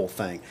take the whole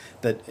thing.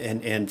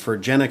 And for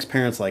Gen X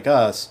parents like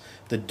us,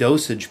 the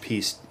dosage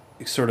piece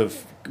sort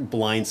of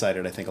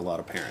blindsided, I think, a lot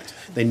of parents.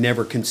 They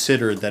never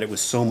considered that it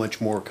was so much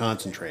more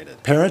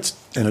concentrated.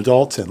 Parents and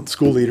adults and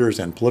school leaders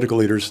and political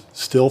leaders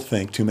still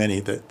think, too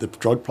many, that the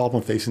drug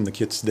problem facing the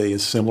kids today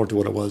is similar to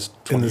what it was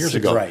 20 years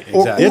ago. Right,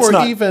 exactly.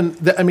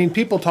 Or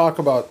people talk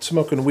about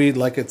smoking weed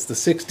like it's the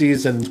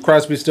 60s and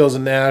Crosby, Stills,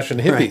 and Nash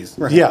and hippies.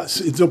 Right.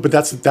 Yes, but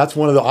that's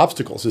one of the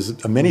obstacles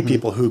is many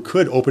people who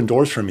could open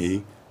doors for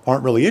me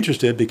aren't really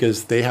interested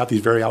because they have these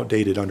very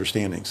outdated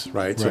understandings,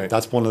 right? So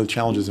that's one of the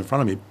challenges in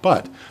front of me.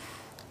 But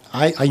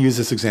I use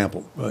this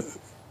example.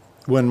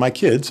 When my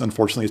kids,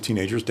 unfortunately as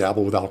teenagers,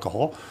 dabble with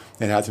alcohol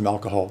and had some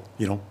alcohol,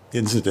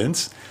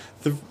 incidents,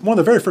 one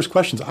of the very first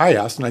questions I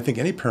asked, and I think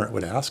any parent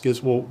would ask,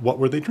 is, well, what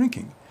were they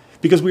drinking?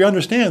 Because we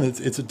understand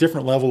that it's a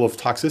different level of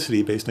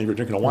toxicity based on if you're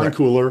drinking a wine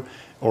cooler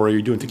or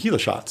you're doing tequila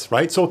shots,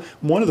 right? So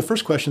one of the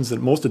first questions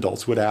that most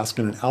adults would ask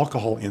in an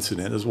alcohol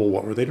incident is, well,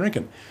 what were they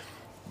drinking?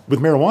 With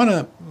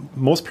marijuana,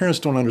 most parents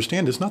don't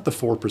understand it's not the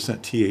 4%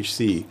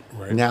 THC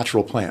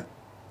natural plant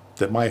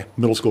that my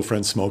middle school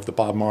friends smoked, that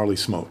Bob Marley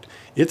smoked.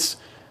 It's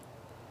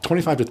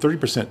 25 to 30%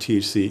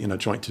 THC in a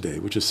joint today,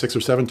 which is 6 or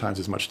 7 times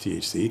as much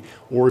THC.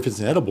 Or if it's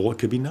an edible, it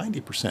could be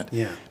 90%.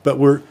 Yeah. But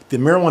the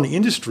marijuana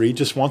industry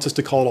just wants us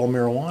to call it all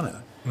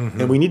marijuana.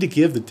 And we need to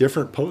give the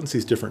different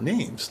potencies different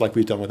names, like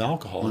we've done with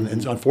alcohol.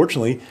 And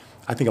unfortunately,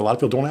 I think a lot of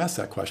people don't ask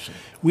that question.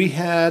 We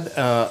had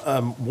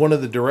one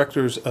of the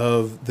directors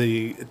of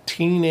the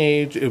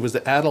it was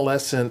the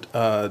adolescent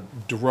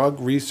drug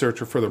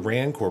researcher for the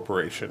RAND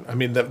Corporation. I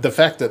mean, the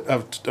fact that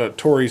a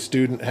Torrey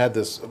student had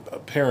this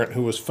parent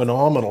who was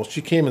phenomenal.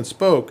 She came and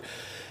spoke,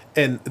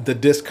 and the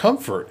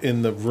discomfort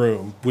in the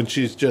room when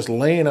she's just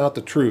laying out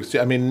the truth.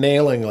 I mean,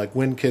 nailing like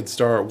when kids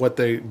start,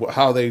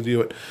 how they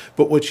do it.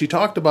 But what she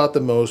talked about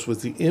the most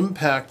was the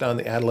impact on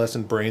the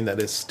adolescent brain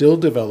that is still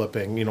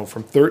developing,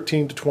 from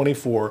 13 to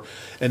 24,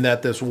 and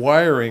that this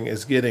wiring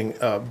is getting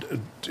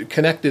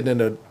connected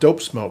in a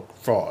dope smoke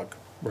fog.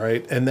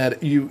 Right, and that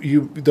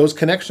those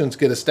connections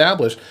get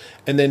established,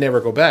 and they never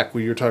go back.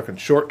 Well, you're talking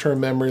short-term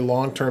memory,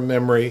 long-term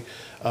memory,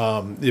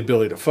 the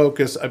ability to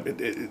focus.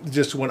 It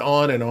just went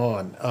on and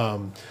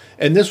on.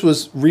 And this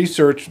was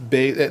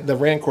research-based. The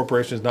RAND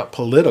Corporation is not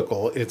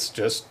political. It's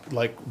just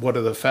like, what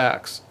are the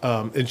facts?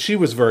 And she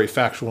was very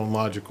factual and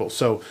logical.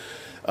 So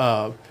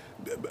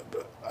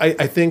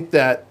I think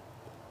that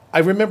I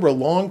remember a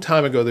long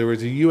time ago there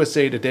was a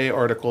USA Today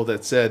article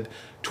that said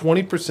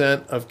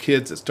 20% of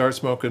kids that start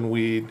smoking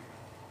weed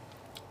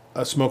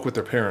smoke with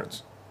their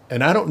parents.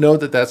 And I don't know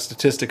that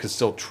statistic is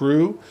still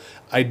true.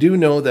 I do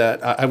know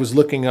that I was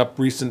looking up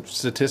recent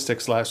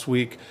statistics last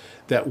week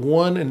that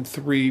 1 in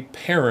 3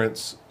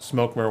 parents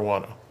smoke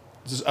marijuana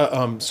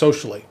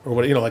socially, or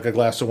what, like a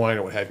glass of wine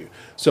or what have you.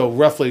 So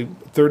roughly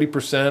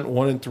 30%,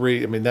 1 in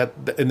 3. I mean and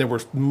there were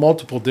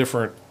multiple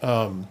different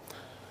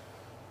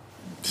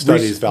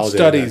studies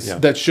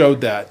that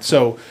showed that.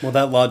 So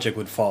that logic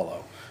would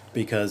follow.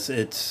 because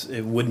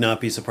it would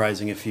not be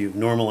surprising if you've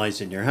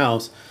normalized it in your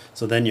house.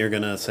 So then you're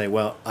going to say,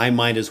 well, I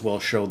might as well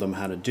show them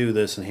how to do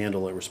this and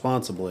handle it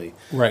responsibly.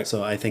 Right.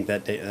 So I think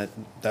that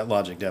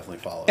logic definitely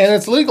follows. And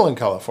it's legal in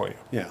California.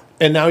 Yeah.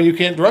 And now you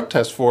can't drug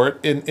test for it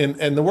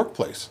in the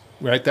workplace,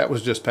 right? That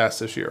was just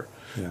passed this year.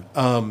 Yeah.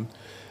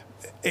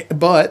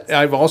 But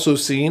I've also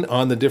seen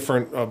on the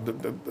different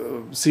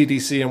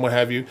CDC and what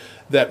have you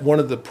that one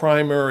of the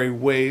primary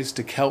ways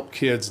to help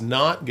kids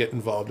not get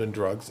involved in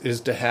drugs is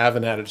to have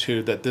an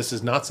attitude that this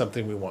is not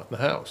something we want in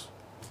the house.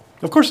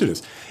 Of course it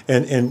is.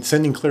 And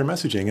sending clear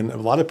messaging. And a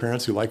lot of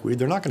parents who like weed,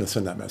 they're not going to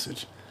send that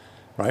message,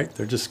 right?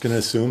 They're just going to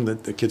assume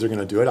that the kids are going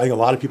to do it. I think a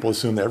lot of people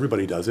assume that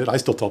everybody does it. I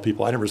still tell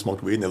people I never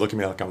smoked weed, and they look at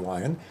me like I'm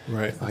lying.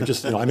 Right. I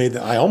just,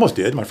 I almost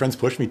did. My friends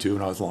pushed me to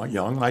when I was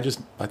young, and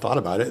I thought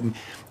about it, and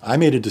I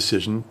made a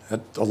decision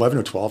at 11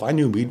 or 12. I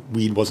knew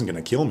weed wasn't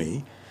going to kill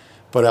me,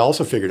 but I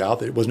also figured out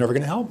that it was never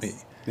going to help me.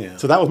 Yeah.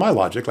 So that was my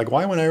logic. Like,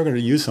 why am I ever going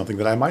to use something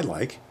that I might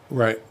like?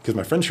 Right. Because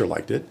my friend sure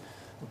liked it.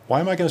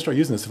 Why am I going to start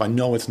using this if I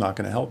know it's not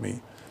going to help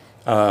me?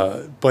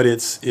 But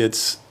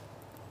it's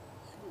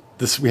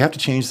this. We have to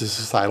change the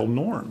societal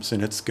norms,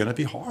 and it's going to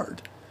be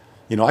hard.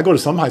 I go to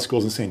some high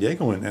schools in San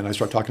Diego, and I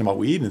start talking about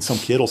weed, and some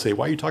kid will say,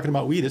 "Why are you talking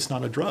about weed? It's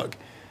not a drug,"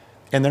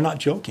 and they're not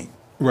joking.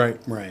 Right.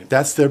 Right.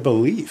 That's their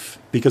belief,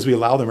 because we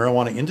allow the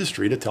marijuana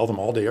industry to tell them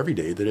all day, every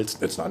day that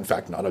it's not, in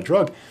fact, not a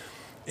drug.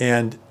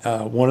 And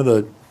one of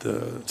the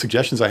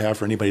suggestions I have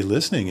for anybody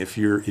listening, if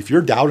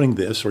you're doubting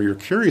this or you're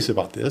curious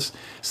about this,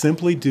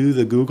 simply do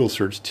the Google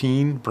search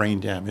 "teen brain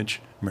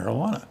damage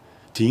marijuana."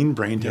 Teen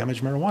brain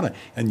damage marijuana.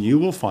 And you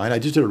will find, I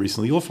just did it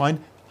recently, you will find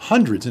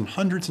hundreds and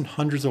hundreds and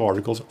hundreds of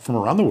articles from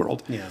around the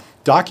world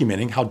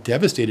documenting how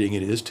devastating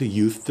it is to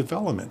youth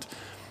development.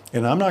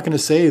 And I'm not going to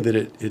say that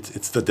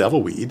it's the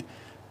devil weed,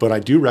 but I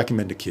do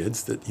recommend to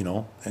kids that,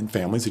 and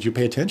families, that you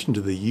pay attention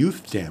to the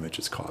youth damage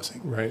it's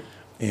causing. Right.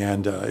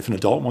 And if an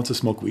adult wants to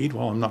smoke weed,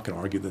 well, I'm not going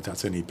to argue that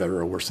that's any better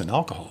or worse than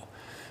alcohol.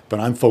 But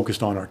I'm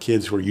focused on our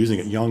kids who are using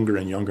it younger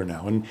and younger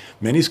now. And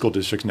many school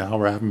districts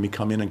now are having me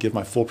come in and give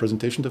my full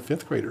presentation to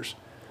fifth graders.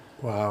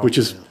 Wow. Which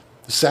is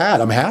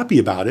sad. I'm happy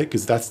about it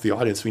because that's the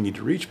audience we need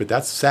to reach. But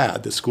that's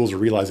sad that schools are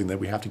realizing that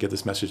we have to get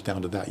this message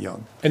down to that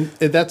young. And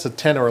that's a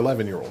 10 or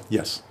 11-year-old.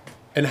 Yes.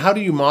 And how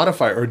do you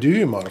modify it, or do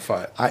you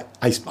modify it?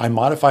 I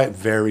modify it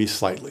very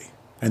slightly.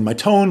 And my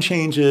tone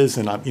changes,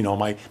 and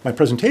my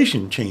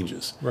presentation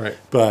changes. Right.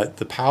 But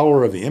the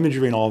power of the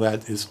imagery and all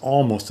that is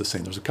almost the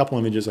same. There's a couple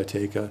images I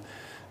take, a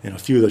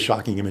few of the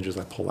shocking images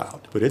I pull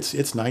out. But it's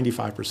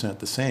 95%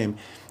 the same,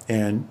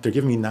 and they're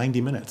giving me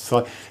 90 minutes.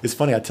 So it's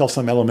funny, I tell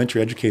some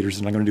elementary educators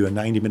that I'm going to do a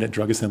 90-minute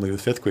drug assembly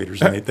with fifth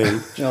graders, and they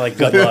You're like,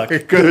 good luck.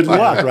 good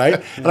luck,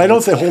 right? And I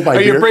don't say hold my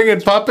beer. Are you bringing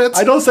puppets?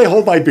 I don't say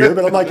hold my beer,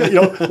 but I'm like,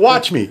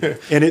 watch me.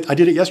 And I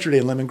did it yesterday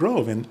in Lemon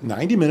Grove. In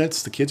 90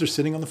 minutes, the kids are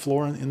sitting on the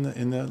floor in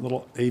the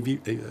little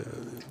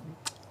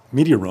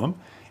media room,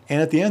 and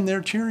at the end,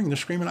 they're cheering, they're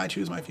screaming, "I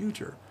choose my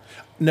future."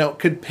 Now,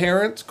 could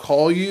parents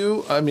call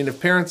you? I mean,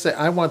 if parents say,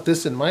 "I want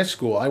this in my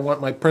school. I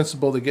want my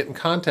principal to get in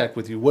contact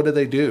with you," what do?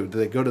 Do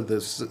they go to the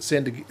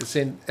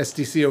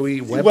SDCOE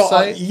website?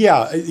 Well,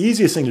 yeah, the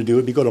easiest thing to do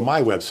would be go to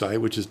my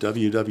website, which is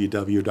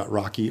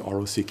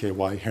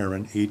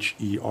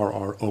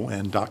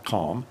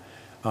www.rocky.com.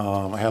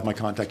 I have my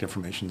contact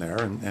information there,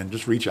 and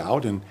just reach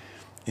out and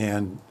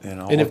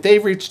if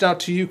they've reached out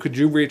to you, could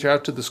you reach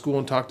out to the school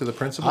and talk to the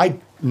principal?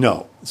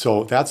 No,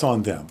 so that's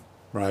on them.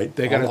 Right.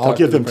 They gotta I'll talk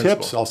give to the them tips.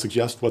 principal. I'll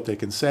suggest what they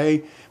can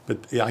say,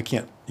 but I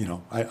can't.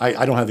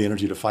 I don't have the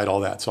energy to fight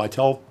all that. So I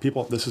tell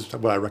people, this is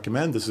what I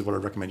recommend. This is what I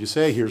recommend you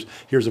say.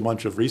 Here's a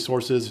bunch of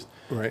resources.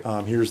 Right.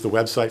 Here's the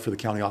website for the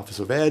County Office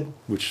of Ed,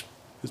 which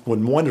is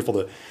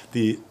wonderful.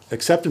 The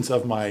acceptance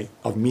of me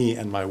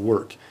and my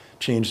work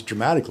changed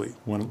dramatically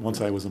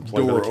once I was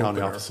employed by the County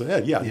Office of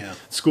Ed. Yeah.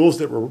 Schools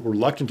that were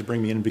reluctant to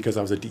bring me in because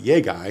I was a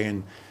DEA guy,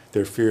 and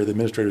the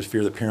administrators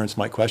fear that parents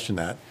might question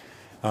that.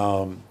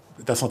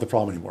 That's not the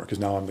problem anymore, because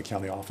now I'm the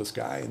county office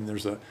guy, and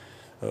there's a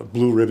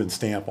blue ribbon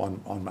stamp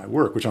on my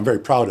work, which I'm very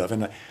proud of.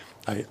 And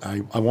I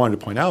wanted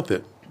to point out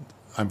that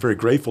I'm very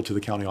grateful to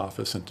the county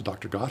office and to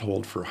Dr.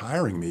 Gotthold for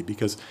hiring me,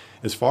 because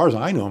as far as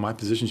I know, my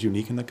position is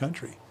unique in the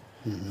country.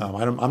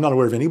 Mm-hmm. I'm not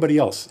aware of anybody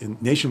else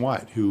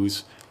nationwide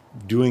who's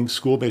doing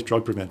school-based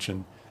drug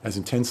prevention as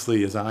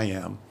intensely as I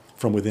am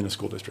from within a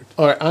school district.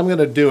 All right, I'm going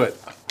to do it.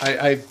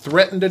 I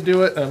threatened to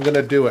do it, and I'm going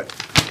to do it.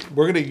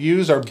 We're going to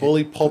use our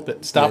bully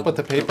pulpit. Stop with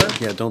the paper.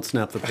 Yeah, don't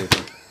snap the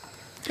paper.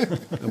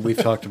 We've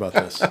talked about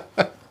this.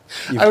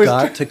 You've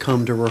got to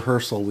come to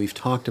rehearsal. We've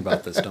talked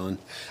about this, Don.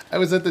 I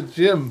was at the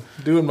gym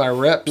doing my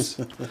reps.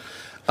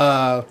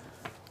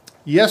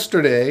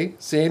 Yesterday,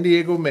 San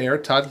Diego Mayor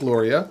Todd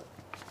Gloria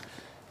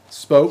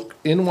spoke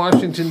in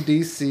Washington,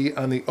 D.C.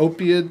 on the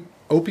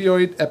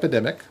opioid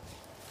epidemic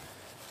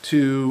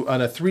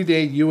on a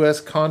 3-day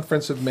U.S.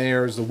 Conference of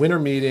Mayors, the winter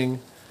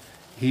meeting.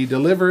 He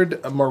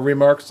delivered more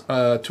remarks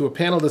to a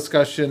panel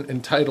discussion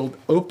entitled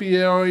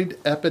Opioid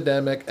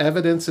Epidemic,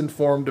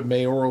 Evidence-Informed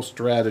Mayoral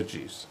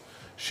Strategies,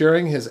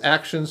 sharing his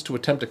actions to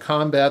attempt to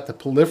combat the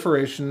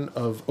proliferation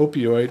of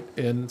opioid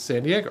in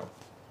San Diego.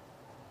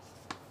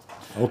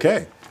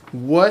 Okay.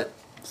 What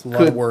It's a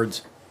lot of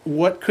words.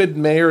 what could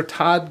Mayor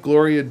Todd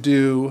Gloria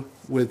do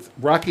with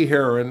Rocky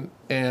Heroin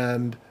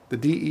and the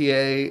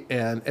DEA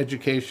and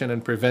education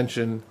and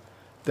prevention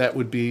that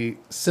would be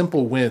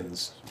simple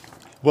wins?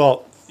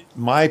 Well,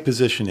 my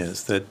position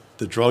is that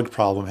the drug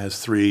problem has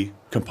three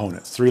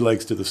components, three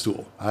legs to the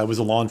stool. I was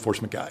a law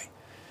enforcement guy.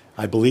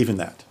 I believe in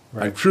that. I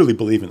Right. truly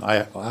believe in.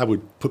 I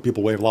would put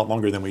people away a lot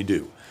longer than we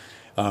do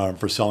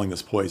for selling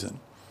this poison.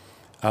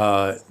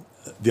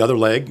 The other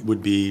leg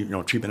would be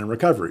treatment and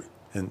recovery,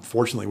 and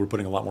fortunately, we're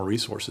putting a lot more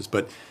resources.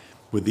 But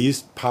with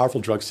these powerful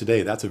drugs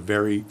today, that's a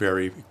very,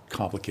 very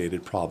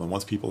complicated problem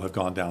once people have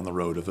gone down the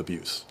road of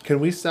abuse. Can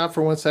we stop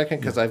for 1 second?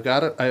 Because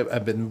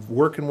I've been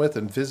working with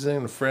and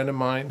visiting a friend of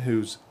mine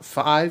who's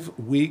 5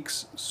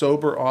 weeks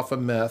sober off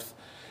of meth,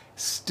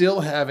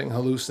 still having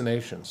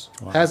hallucinations.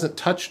 Hasn't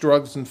touched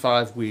drugs in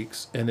 5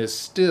 weeks and is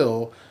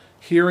still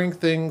hearing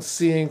things,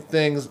 seeing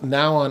things,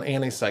 now on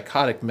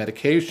antipsychotic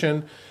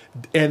medication.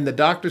 And the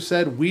doctor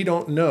said, we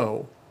don't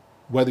know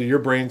whether your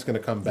brain's going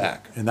to come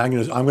back. And I'm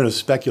going to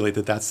speculate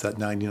that that's that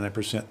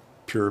 99%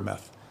 pure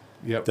meth.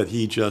 Yep. That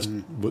he just,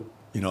 the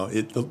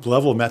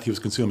level of meth he was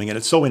consuming, and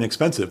it's so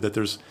inexpensive that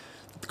the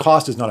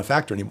cost is not a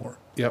factor anymore.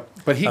 Yep.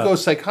 But he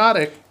goes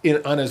psychotic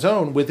on his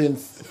own within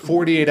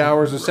 48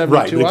 hours or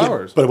 72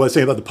 hours. But what I was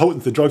saying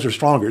about the drugs are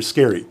stronger, it's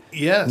scary.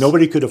 Yes.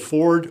 Nobody could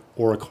afford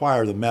or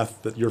acquire the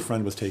meth that your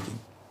friend was taking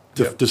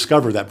to Yep.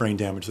 discover that brain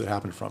damage that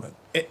happened from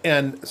it.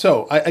 And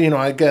so,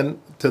 again,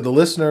 to the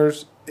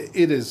listeners,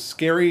 it is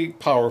scary,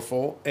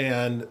 powerful,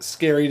 and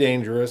scary,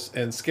 dangerous,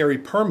 and scary,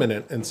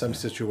 permanent in some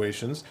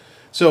situations.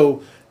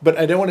 So, but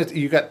I don't want to.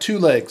 You got two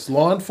legs: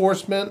 law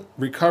enforcement,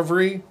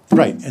 recovery.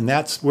 Right, and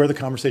that's where the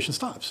conversation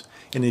stops.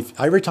 And if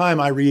every time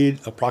I read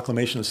a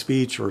proclamation of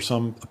speech or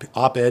some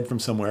op-ed from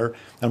somewhere,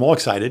 I'm all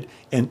excited,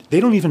 and they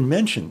don't even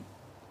mention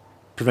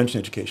prevention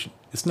education.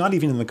 It's not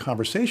even in the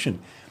conversation,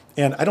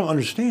 and I don't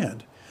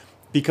understand.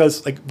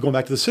 Because, like, going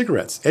back to the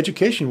cigarettes,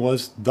 education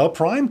was the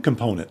prime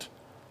component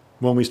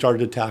when we started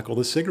to tackle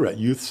the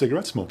youth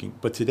cigarette smoking.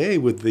 But today,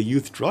 with the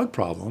youth drug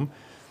problem,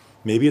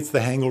 maybe it's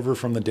the hangover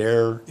from the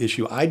DARE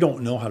issue. I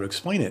don't know how to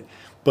explain it.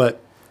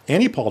 But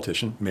any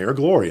politician, Mayor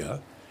Gloria,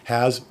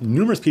 has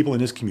numerous people in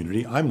his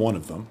community. I'm one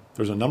of them.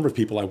 There's a number of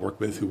people I work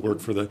with who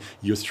work for the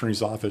U.S.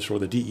 Attorney's Office or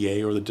the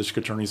DEA or the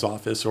District Attorney's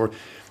Office or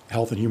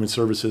Health and Human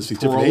Services. These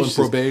different Parole and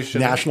agencies.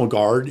 probation. National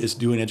Guard is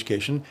doing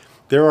education.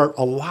 There are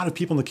a lot of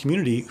people in the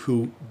community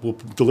who will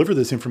deliver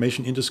this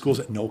information into schools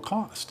at no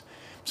cost.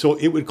 So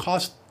it would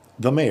cost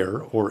the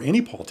mayor or any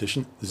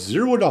politician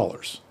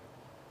 $0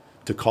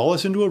 to call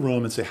us into a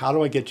room and say, how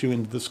do I get you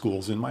into the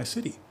schools in my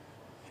city?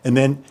 And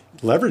then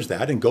leverage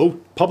that and go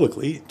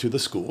publicly to the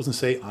schools and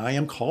say, I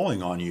am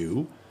calling on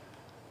you.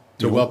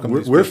 To welcome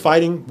these We're people.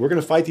 fighting. We're going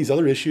to fight these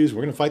other issues.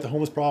 We're going to fight the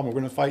homeless problem. We're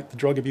going to fight the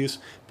drug abuse.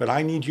 But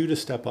I need you to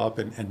step up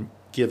and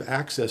give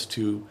access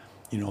to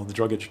the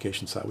drug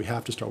education side. We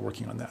have to start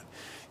working on that.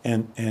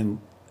 And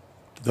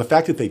the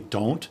fact that they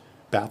don't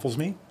baffles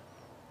me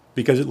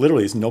because it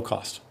literally is no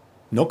cost.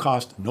 No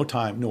cost, no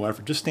time, no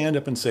effort. Just stand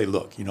up and say,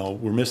 look,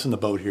 we're missing the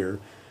boat here.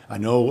 I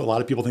know a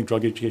lot of people think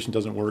drug education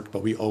doesn't work,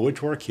 but we owe it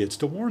to our kids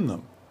to warn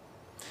them.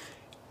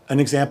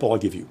 An example I'll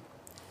give you.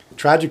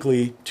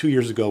 Tragically, 2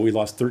 years ago, we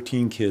lost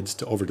 13 kids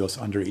to overdose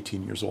under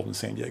 18 years old in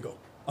San Diego.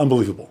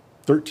 Unbelievable.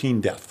 13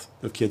 deaths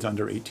of kids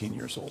under 18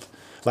 years old.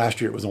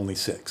 Last year, it was only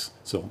 6.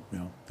 So,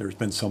 there's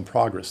been some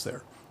progress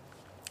there.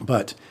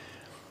 But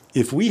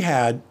if we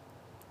had,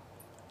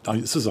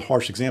 this is a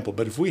harsh example,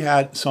 but if we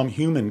had some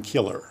human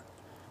killer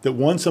that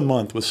once a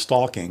month was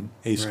stalking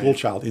a school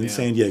child in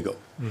San Diego,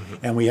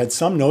 and we had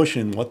some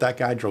notion what that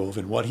guy drove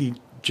and what he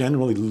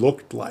generally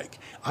looked like,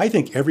 I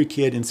think every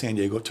kid in San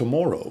Diego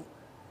tomorrow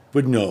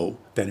would know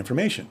that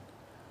information.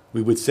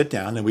 We would sit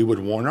down and we would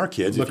warn our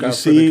kids. Look if you out for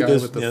see the guy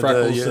this, with the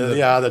freckles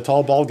and the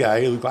tall bald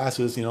guy with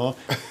glasses,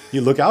 you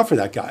look out for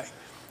that guy.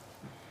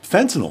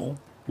 Fentanyl,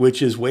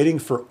 which is waiting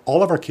for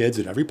all of our kids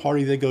at every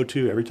party they go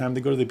to, every time they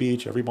go to the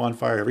beach, every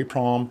bonfire, every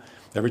prom,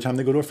 every time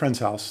they go to a friend's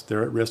house,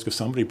 they're at risk of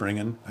somebody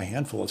bringing a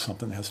handful of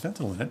something that has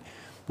fentanyl in it.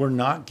 We're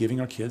not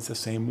giving our kids the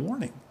same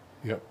warning.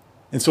 Yep.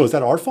 And so is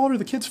that our fault or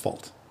the kids'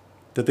 fault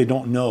that they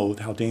don't know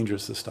how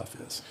dangerous this stuff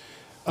is?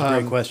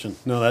 Great question.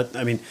 No,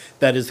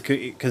 that is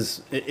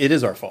because it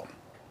is our fault.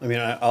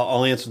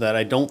 I'll answer that.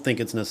 I don't think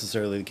it's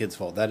necessarily the kid's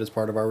fault. That is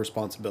part of our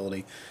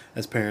responsibility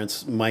as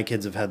parents. My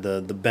kids have had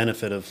the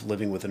benefit of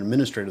living with an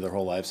administrator their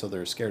whole life, so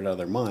they're scared out of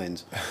their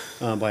minds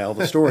by all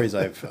the stories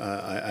I've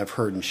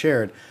heard and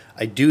shared.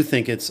 I do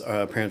think it's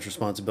a parent's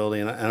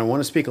responsibility, and I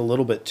want to speak a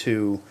little bit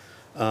to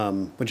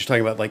what you're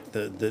talking about, like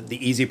the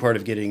easy part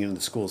of getting into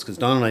the schools, because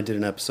Don and I did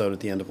an episode at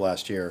the end of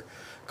last year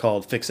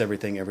called "Fix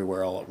Everything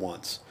Everywhere All at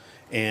Once."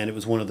 And it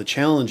was one of the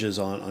challenges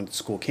on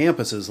school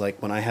campuses.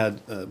 Like when I had,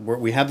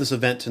 we have this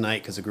event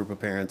tonight because a group of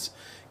parents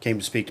came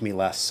to speak to me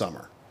last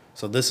summer.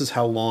 So this is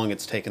how long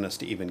it's taken us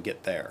to even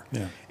get there.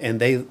 Yeah. And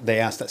they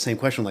asked that same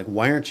question, like,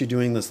 why aren't you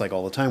doing this like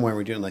all the time? Why are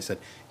we doing it? And I said,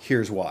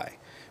 here's why.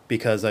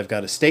 Because I've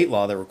got a state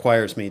law that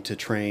requires me to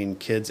train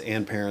kids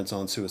and parents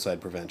on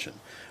suicide prevention.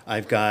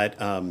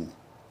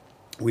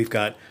 We've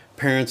got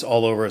parents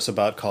all over us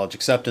about college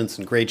acceptance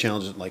and grade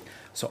challenges. Like,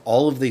 so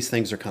all of these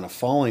things are kind of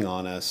falling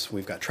on us.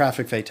 We've got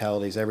traffic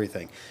fatalities,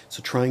 everything.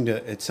 So trying to,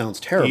 it sounds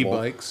terrible.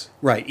 E-bikes.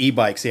 Right,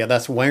 e-bikes. Yeah,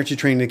 that's why aren't you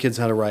training the kids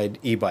how to ride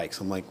e-bikes?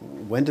 I'm like,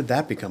 when did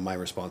that become my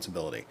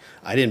responsibility?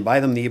 I didn't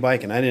buy them the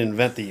e-bike and I didn't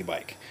invent the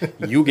e-bike.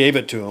 You gave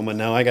it to them and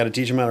now I got to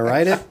teach them how to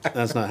ride it?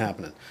 That's not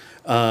happening.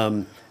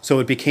 So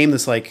it became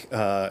this like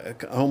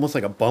almost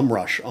like a bum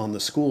rush on the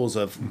schools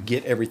of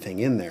get everything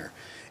in there.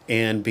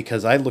 And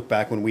because I look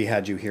back when we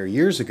had you here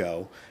years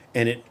ago,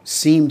 and it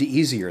seemed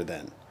easier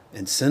then.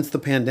 And since the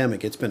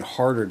pandemic, it's been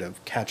harder to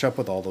catch up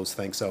with all those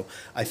things. So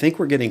I think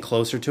we're getting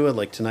closer to it.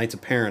 Like tonight's a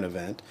parent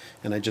event,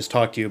 and I just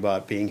talked to you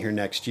about being here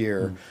next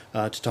year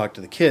to talk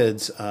to the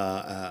kids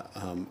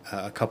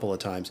a couple of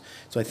times.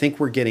 So I think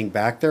we're getting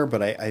back there. But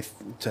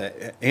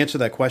to answer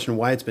that question,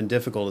 why it's been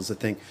difficult is I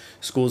think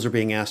schools are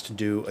being asked to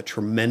do a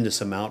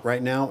tremendous amount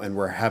right now, and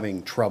we're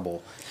having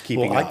trouble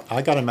keeping up.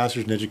 I got a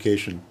master's in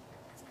education.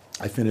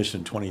 I finished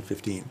in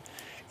 2015.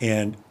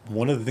 And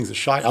one of the things that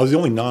shocked, I was the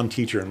only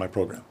non-teacher in my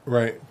program.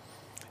 Right.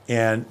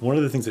 And one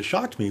of the things that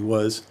shocked me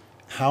was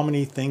how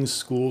many things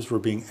schools were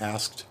being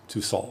asked to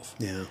solve.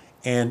 Yeah.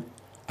 And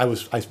I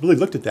really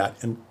looked at that.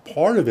 And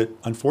part of it,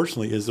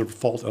 unfortunately, is the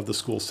fault of the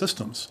school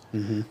systems,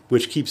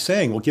 which keep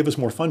saying, well, give us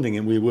more funding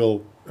and we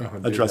will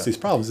address these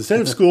problems.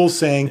 Instead of schools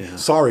saying,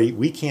 sorry,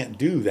 we can't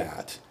do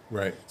that.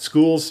 Right.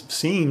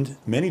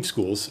 Many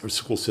schools or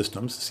school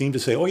systems seem to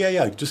say, oh,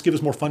 yeah, just give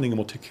us more funding and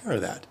we'll take care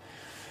of that.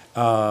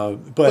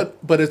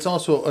 But it's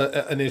also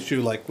an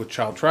issue like with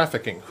child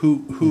trafficking.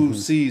 Who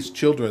sees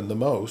children the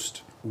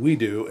most? We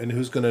do, and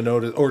who's going to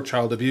notice? Or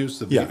child abuse,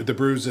 the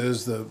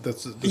bruises, the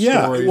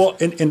stories. Well,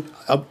 and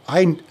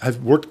I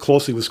have worked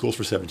closely with schools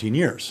for 17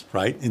 years,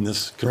 right? In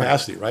this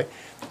capacity, right?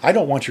 I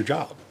don't want your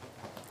job.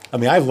 I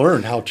mean, I've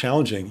learned how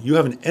challenging. You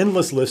have an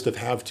endless list of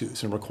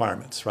have-tos and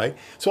requirements, right?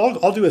 So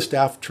I'll do a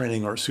staff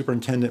training or a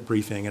superintendent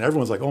briefing, and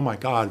everyone's like, "Oh my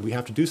God, we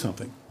have to do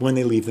something." When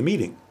they leave the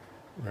meeting.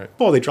 Right.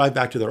 Well, they drive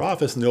back to their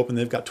office and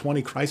they've got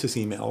 20 crisis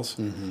emails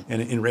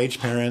and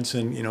enraged parents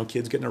and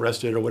kids getting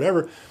arrested or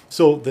whatever.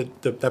 So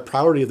that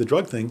priority of the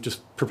drug thing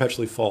just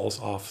perpetually falls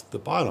off the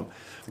bottom.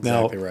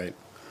 Exactly now, right.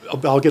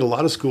 I'll get a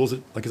lot of schools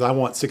that, because I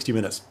want 60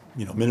 minutes,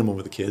 minimum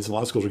with the kids. A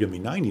lot of schools are giving me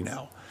 90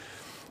 now.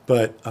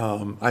 But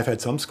I've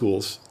had some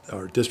schools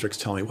or districts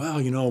tell me,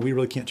 well, we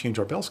really can't change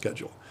our bell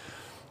schedule.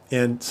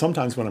 And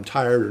sometimes when I'm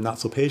tired or not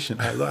so patient,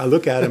 I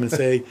look at them and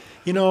say,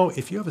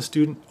 if you have a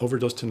student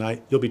overdose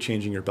tonight, you'll be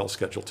changing your bell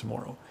schedule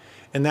tomorrow.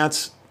 And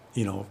that's,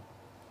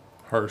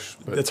 harsh.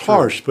 It's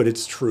harsh, but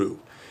it's true.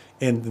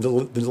 And the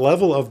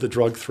level of the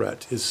drug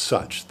threat is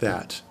such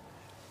that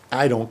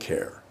I don't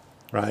care,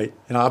 right?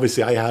 And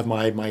obviously I have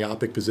my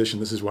myopic position.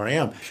 This is where I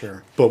am.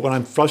 Sure. But what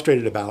I'm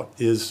frustrated about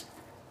is,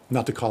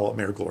 not to call out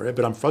Mayor Gloria,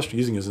 but I'm frustrated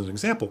using it as an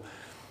example.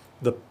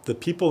 The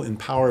people in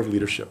power of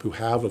leadership who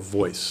have a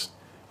voice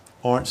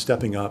aren't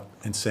stepping up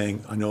and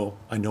saying, I know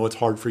it's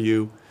hard for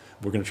you.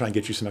 We're going to try and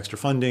get you some extra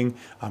funding.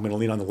 I'm going to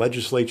lean on the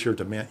legislature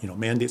to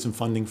mandate some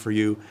funding for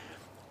you.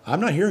 I'm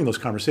not hearing those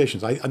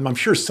conversations. I'm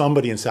sure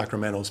somebody in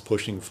Sacramento is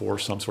pushing for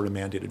some sort of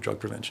mandated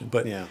drug prevention.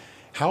 But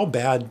how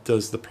bad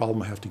does the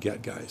problem have to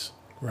get, guys?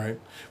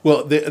 Right.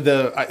 Well,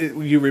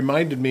 you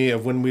reminded me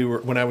of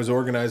when I was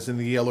organizing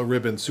the Yellow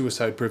Ribbon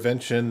suicide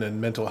prevention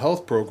and mental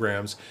health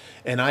programs,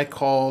 and I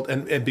called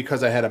and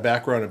because I had a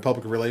background in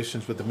public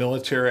relations with the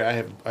military,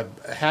 I'm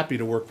happy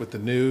to work with the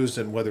news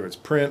and whether it's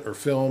print or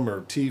film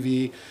or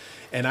TV,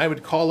 and I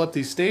would call up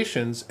these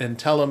stations and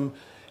tell them,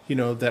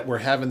 that we're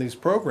having these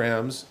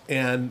programs,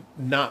 and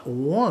not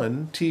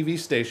one TV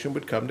station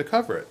would come to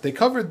cover it. They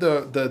covered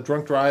the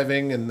drunk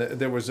driving, and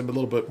there was a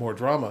little bit more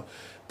drama,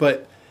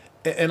 but.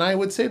 And I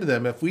would say to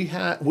them,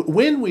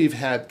 when we've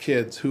had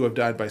kids who have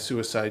died by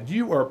suicide,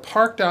 you are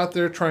parked out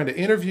there trying to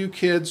interview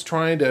kids,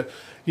 trying to,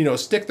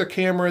 stick their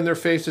camera in their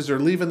faces or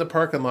leave in the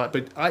parking lot.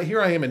 But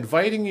here I am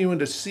inviting you in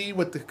to see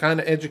what the kind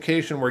of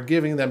education we're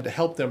giving them to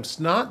help them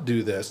not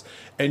do this,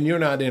 and you're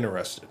not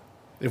interested.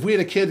 If we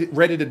had a kid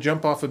ready to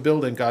jump off a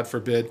building, God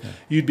forbid,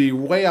 you'd be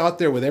way out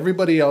there with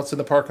everybody else in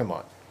the parking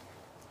lot.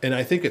 And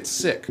I think it's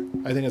sick.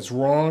 I think it's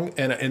wrong,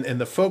 and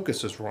the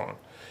focus is wrong.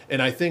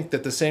 And I think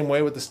that the same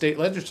way with the state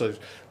legislatures,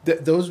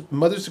 that those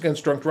Mothers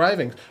Against Drunk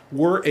Driving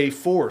were a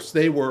force.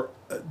 They were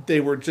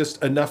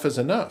just enough is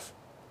enough,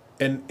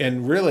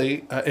 and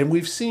really, and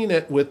we've seen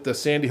it with the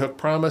Sandy Hook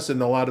Promise,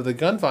 and a lot of the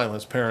gun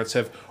violence parents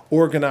have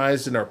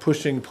organized and are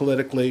pushing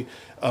politically,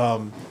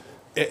 and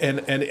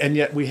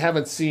yet we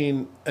haven't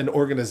seen an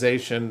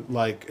organization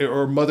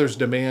or Mother's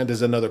Demand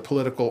is another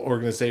political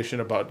organization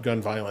about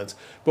gun violence.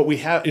 But we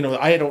have,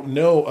 I don't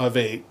know of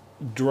a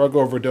drug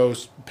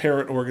overdose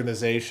parent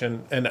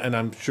organization, and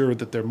I'm sure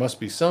that there must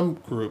be some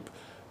group,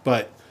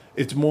 but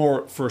it's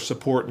more for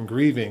support and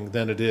grieving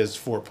than it is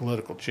for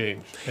political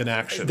change and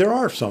action. There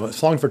are some.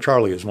 Song for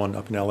Charlie is one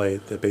up in LA,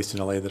 based in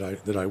LA,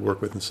 that I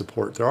work with and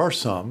support. There are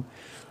some.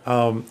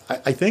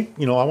 I think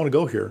I want to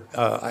go here.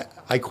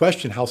 I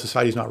question how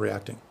society's not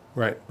reacting.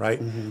 Right.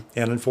 Mm-hmm.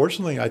 And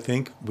unfortunately, I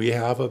think we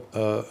have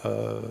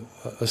a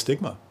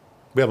stigma.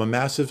 We have a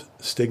massive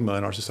stigma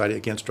in our society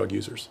against drug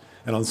users,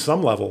 and on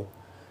some level,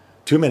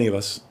 too many of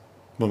us,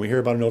 when we hear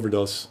about an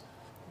overdose,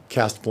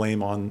 cast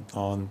blame on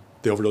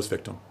the overdose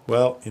victim.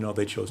 Well,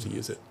 they chose to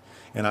use it.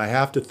 And I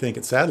have to think,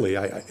 and sadly,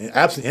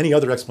 absent any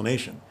other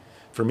explanation,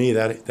 for me,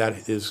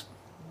 that is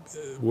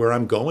where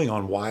I'm going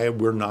on why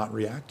we're not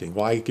reacting,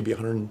 why it could be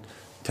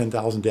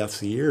 110,000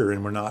 deaths a year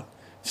and we're not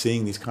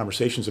seeing these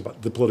conversations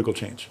about the political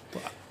change.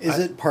 Is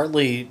it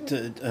partly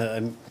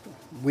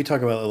we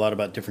talk about a lot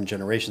about different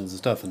generations and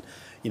stuff, and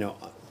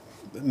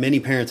many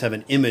parents have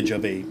an image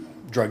of a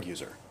drug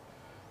user,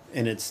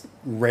 and it's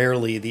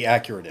rarely the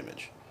accurate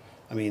image.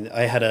 I mean,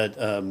 I had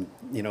a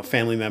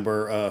family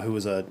member who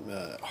was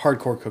a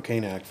hardcore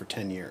cocaine addict for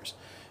 10 years.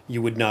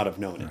 You would not have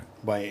known it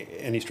by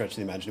any stretch of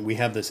the imagination. We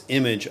have this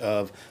image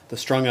of the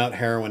strung out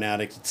heroin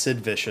addict, Sid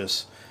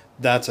Vicious.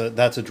 That's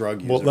a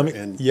drug user.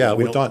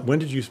 Well, Don, when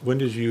did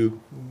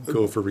you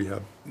go for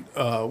rehab?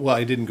 Well,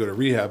 I didn't go to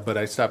rehab, but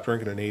I stopped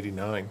drinking in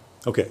 '89.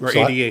 Okay, or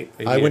so 88.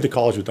 I went to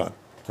college with Don.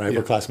 Right,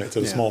 we're classmates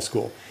at a small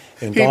school.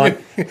 And He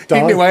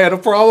knew I had a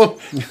problem.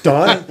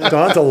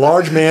 Don's a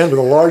large man with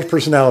a large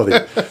personality.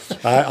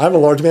 I'm a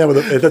large man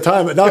at the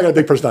time. Now I got a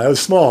big personality. I was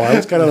small. I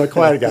was kind of a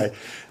quiet guy.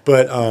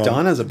 But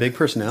Don has a big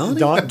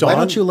personality. Why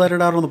don't you let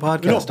it out on the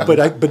podcast?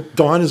 No, but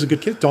Don is a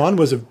good kid. Don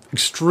was an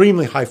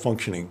extremely high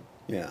functioning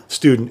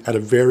student at a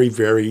very,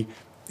 very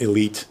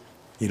elite,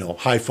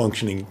 high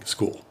functioning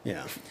school.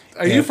 Yeah.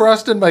 Are you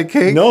frosting my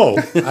cake? No,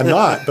 I'm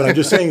not. But I'm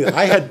just saying that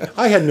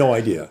I had no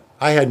idea.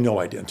 I had no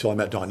idea until I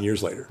met Don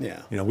years later.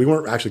 Yeah. We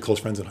weren't actually close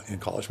friends in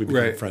college. We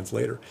became friends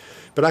later.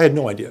 But I had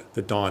no idea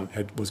that Don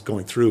was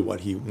going through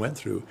what he went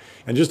through.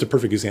 And just a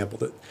perfect example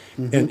that,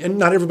 and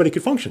not everybody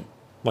could function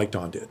like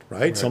Don did,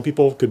 right? Some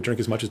people could drink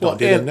as much as Don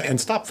did and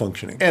stop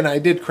functioning. And I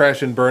did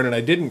crash and burn, and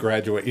I didn't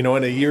graduate. In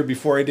a year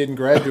before I didn't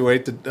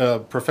graduate,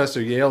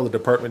 Professor Yale, the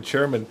department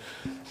chairman,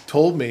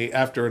 told me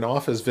after an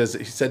office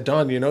visit, he said,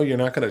 Don, you're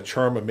not going to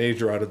charm a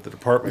major out of the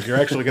department. You're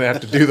actually going to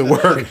have to do the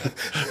work.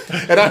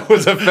 And I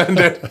was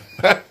offended.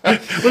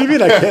 What do you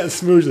mean I can't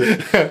smooth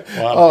it?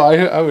 Wow. Oh,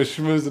 I was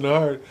schmoozing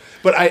hard.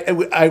 But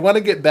I want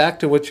to get back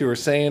to what you were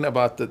saying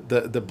about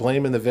the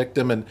blame and the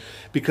victim. And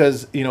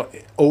because,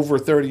 over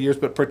 30 years,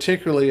 but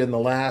particularly in the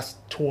last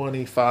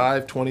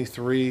 25,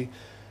 23,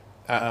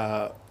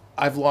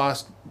 I've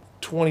lost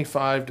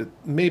 25 to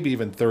maybe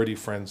even 30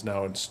 friends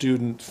now,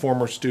 and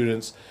former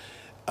students.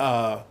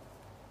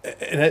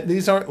 And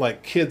these aren't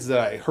like kids that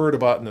I heard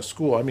about in the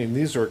school. I mean,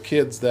 these are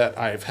kids that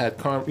I've had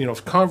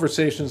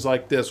conversations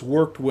like this,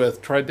 worked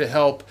with, tried to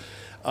help.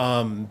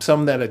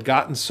 Some that had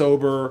gotten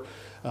sober.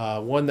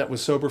 One that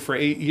was sober for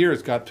 8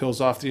 years got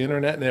pills off the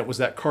internet, and it was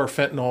that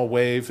carfentanil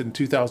wave in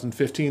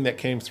 2015 that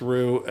came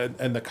through,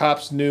 and the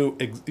cops knew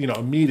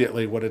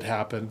immediately what had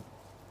happened.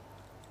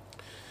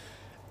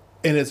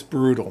 And it's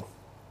brutal.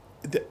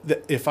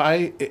 If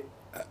I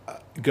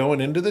going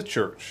into the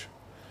church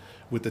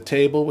with the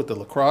table, with the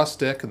lacrosse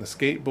stick and the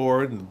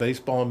skateboard and the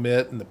baseball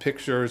mitt and the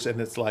pictures,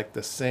 and it's like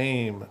the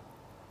same,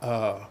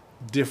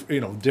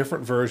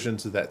 different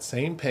versions of that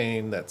same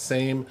pain, that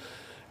same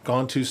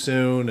gone too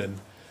soon,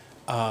 and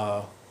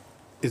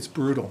it's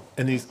brutal.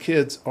 And these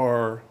kids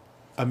are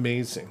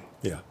amazing.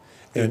 Yeah.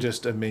 They're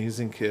just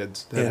amazing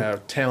kids that are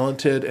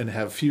talented and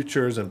have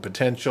futures and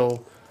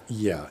potential.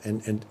 Yeah,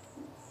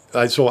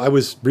 so I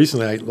was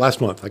recently,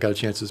 last month, I got a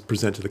chance to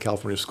present to the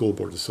California School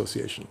Boards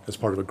Association as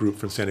part of a group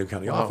from San Diego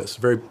County office, a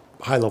very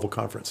high-level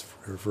conference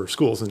for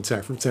schools in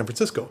San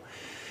Francisco.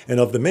 And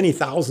of the many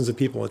thousands of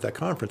people at that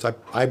conference,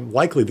 I'm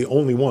likely the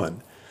only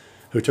one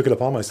who took it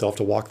upon myself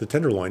to walk the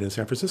Tenderloin in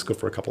San Francisco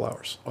for a couple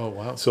hours. Oh,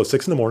 wow. So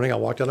 6 in the morning, I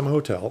walked out of my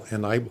hotel,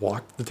 and I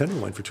walked the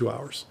Tenderloin for 2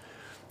 hours.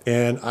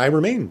 And I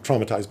remained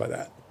traumatized by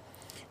that.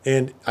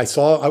 And I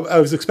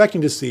was expecting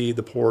to see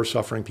the poor,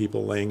 suffering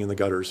people laying in the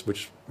gutters,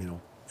 which,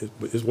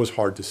 it was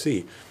hard to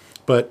see.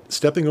 But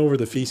stepping over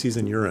the feces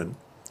and urine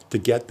to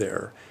get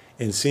there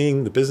and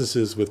seeing the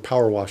businesses with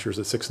power washers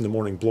at 6 in the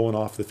morning blowing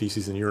off the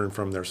feces and urine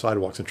from their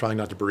sidewalks and trying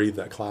not to breathe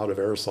that cloud of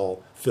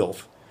aerosol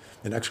filth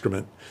and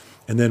excrement,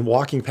 and then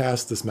walking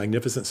past this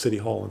magnificent city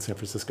hall in San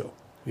Francisco.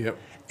 Yep.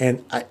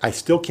 And I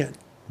still can't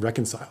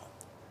reconcile.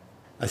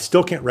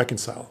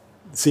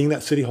 Seeing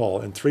that city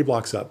hall and 3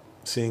 blocks up,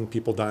 seeing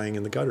people dying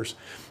in the gutters.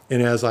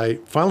 And as I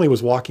finally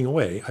was walking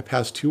away, I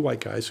passed 2 white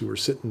guys who were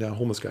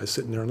homeless guys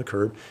sitting there on the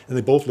curb, and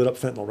they both lit up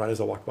fentanyl right as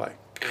I walked by.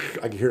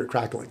 I could hear it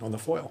crackling on the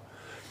foil.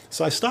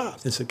 So I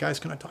stopped and said, guys,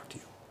 can I talk to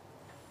you?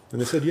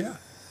 And they said, yeah.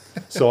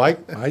 So I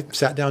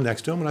sat down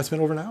next to them, and I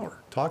spent over an hour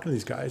talking to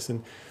these guys.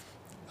 And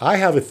I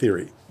have a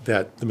theory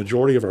that the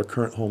majority of our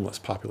current homeless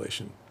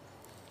population,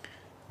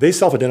 they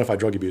self-identify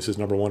drug abuse as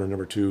number 1 or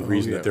number 2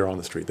 reason that they're on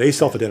the street. They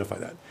self-identify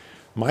that.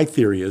 My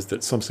theory is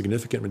that some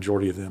significant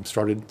majority of them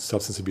started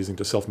substance abusing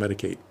to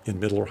self-medicate in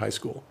middle or high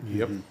school.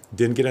 Yep.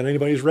 Didn't get on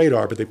anybody's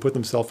radar, but they put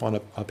themselves on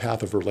a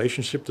path of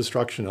relationship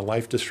destruction and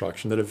life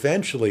destruction that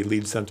eventually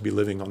leads them to be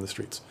living on the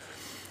streets.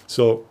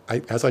 So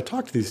as I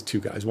talked to these 2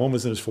 guys, one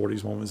was in his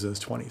 40s, one was in his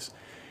 20s,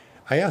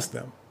 I asked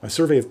them, a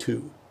survey of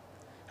 2,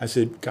 I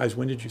said, guys,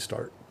 when did you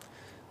start?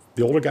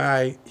 The older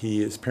guy,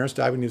 his parents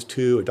died when he was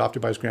 2,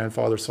 adopted by his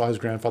grandfather, saw his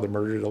grandfather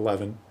murdered at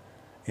 11,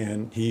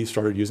 and he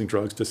started using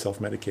drugs to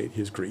self-medicate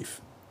his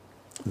grief.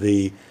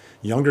 The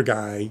younger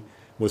guy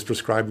was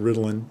prescribed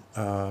Ritalin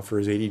for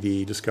his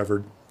ADD,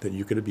 discovered that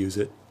you could abuse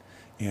it,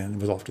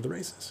 and was off to the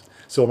races.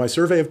 So my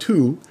survey of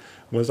 2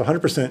 was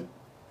 100%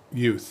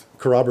 Youth.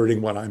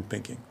 corroborating what I'm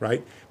thinking,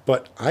 right?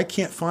 But I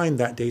can't find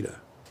that data.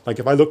 Like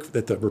if I look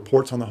at the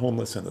reports on the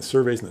homeless and the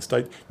surveys and the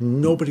study,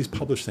 nobody's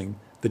publishing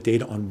the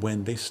data on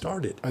when they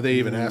started. Are they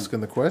even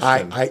asking the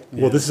question?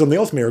 Well, this is something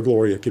else Mayor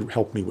Gloria could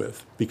help me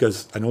with,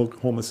 because I know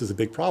homeless is a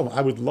big problem. I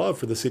would love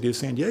for the city of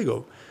San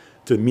Diego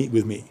to meet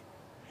with me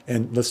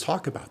and let's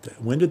talk about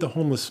that. When did the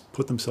homeless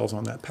put themselves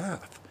on that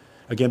path?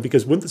 Again,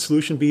 because wouldn't the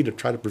solution be to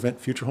try to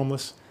prevent future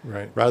homeless,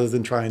 Right. rather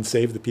than try and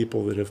save the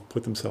people that have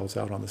put themselves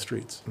out on the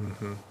streets?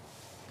 Mm-hmm.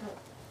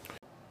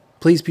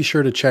 Please be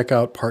sure to check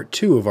out part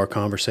 2 of our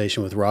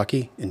conversation with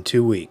Rocky in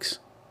 2 weeks.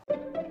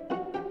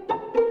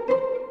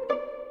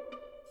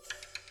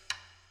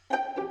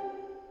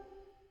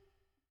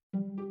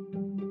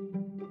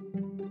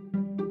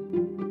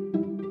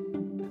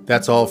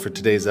 That's all for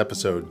today's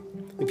episode.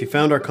 If you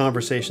found our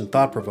conversation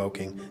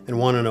thought-provoking and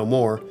want to know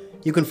more,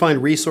 you can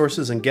find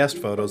resources and guest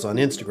photos on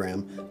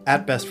Instagram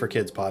at Best for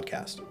Kids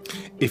Podcast.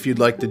 If you'd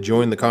like to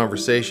join the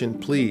conversation,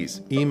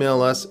 please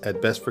email us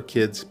at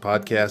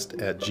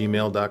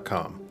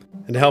bestforkidspodcast@gmail.com.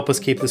 And to help us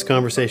keep this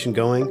conversation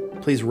going,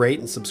 please rate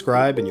and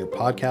subscribe in your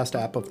podcast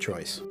app of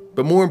choice.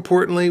 But more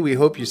importantly, we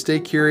hope you stay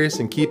curious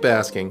and keep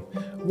asking,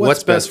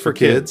 what's best for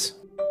kids?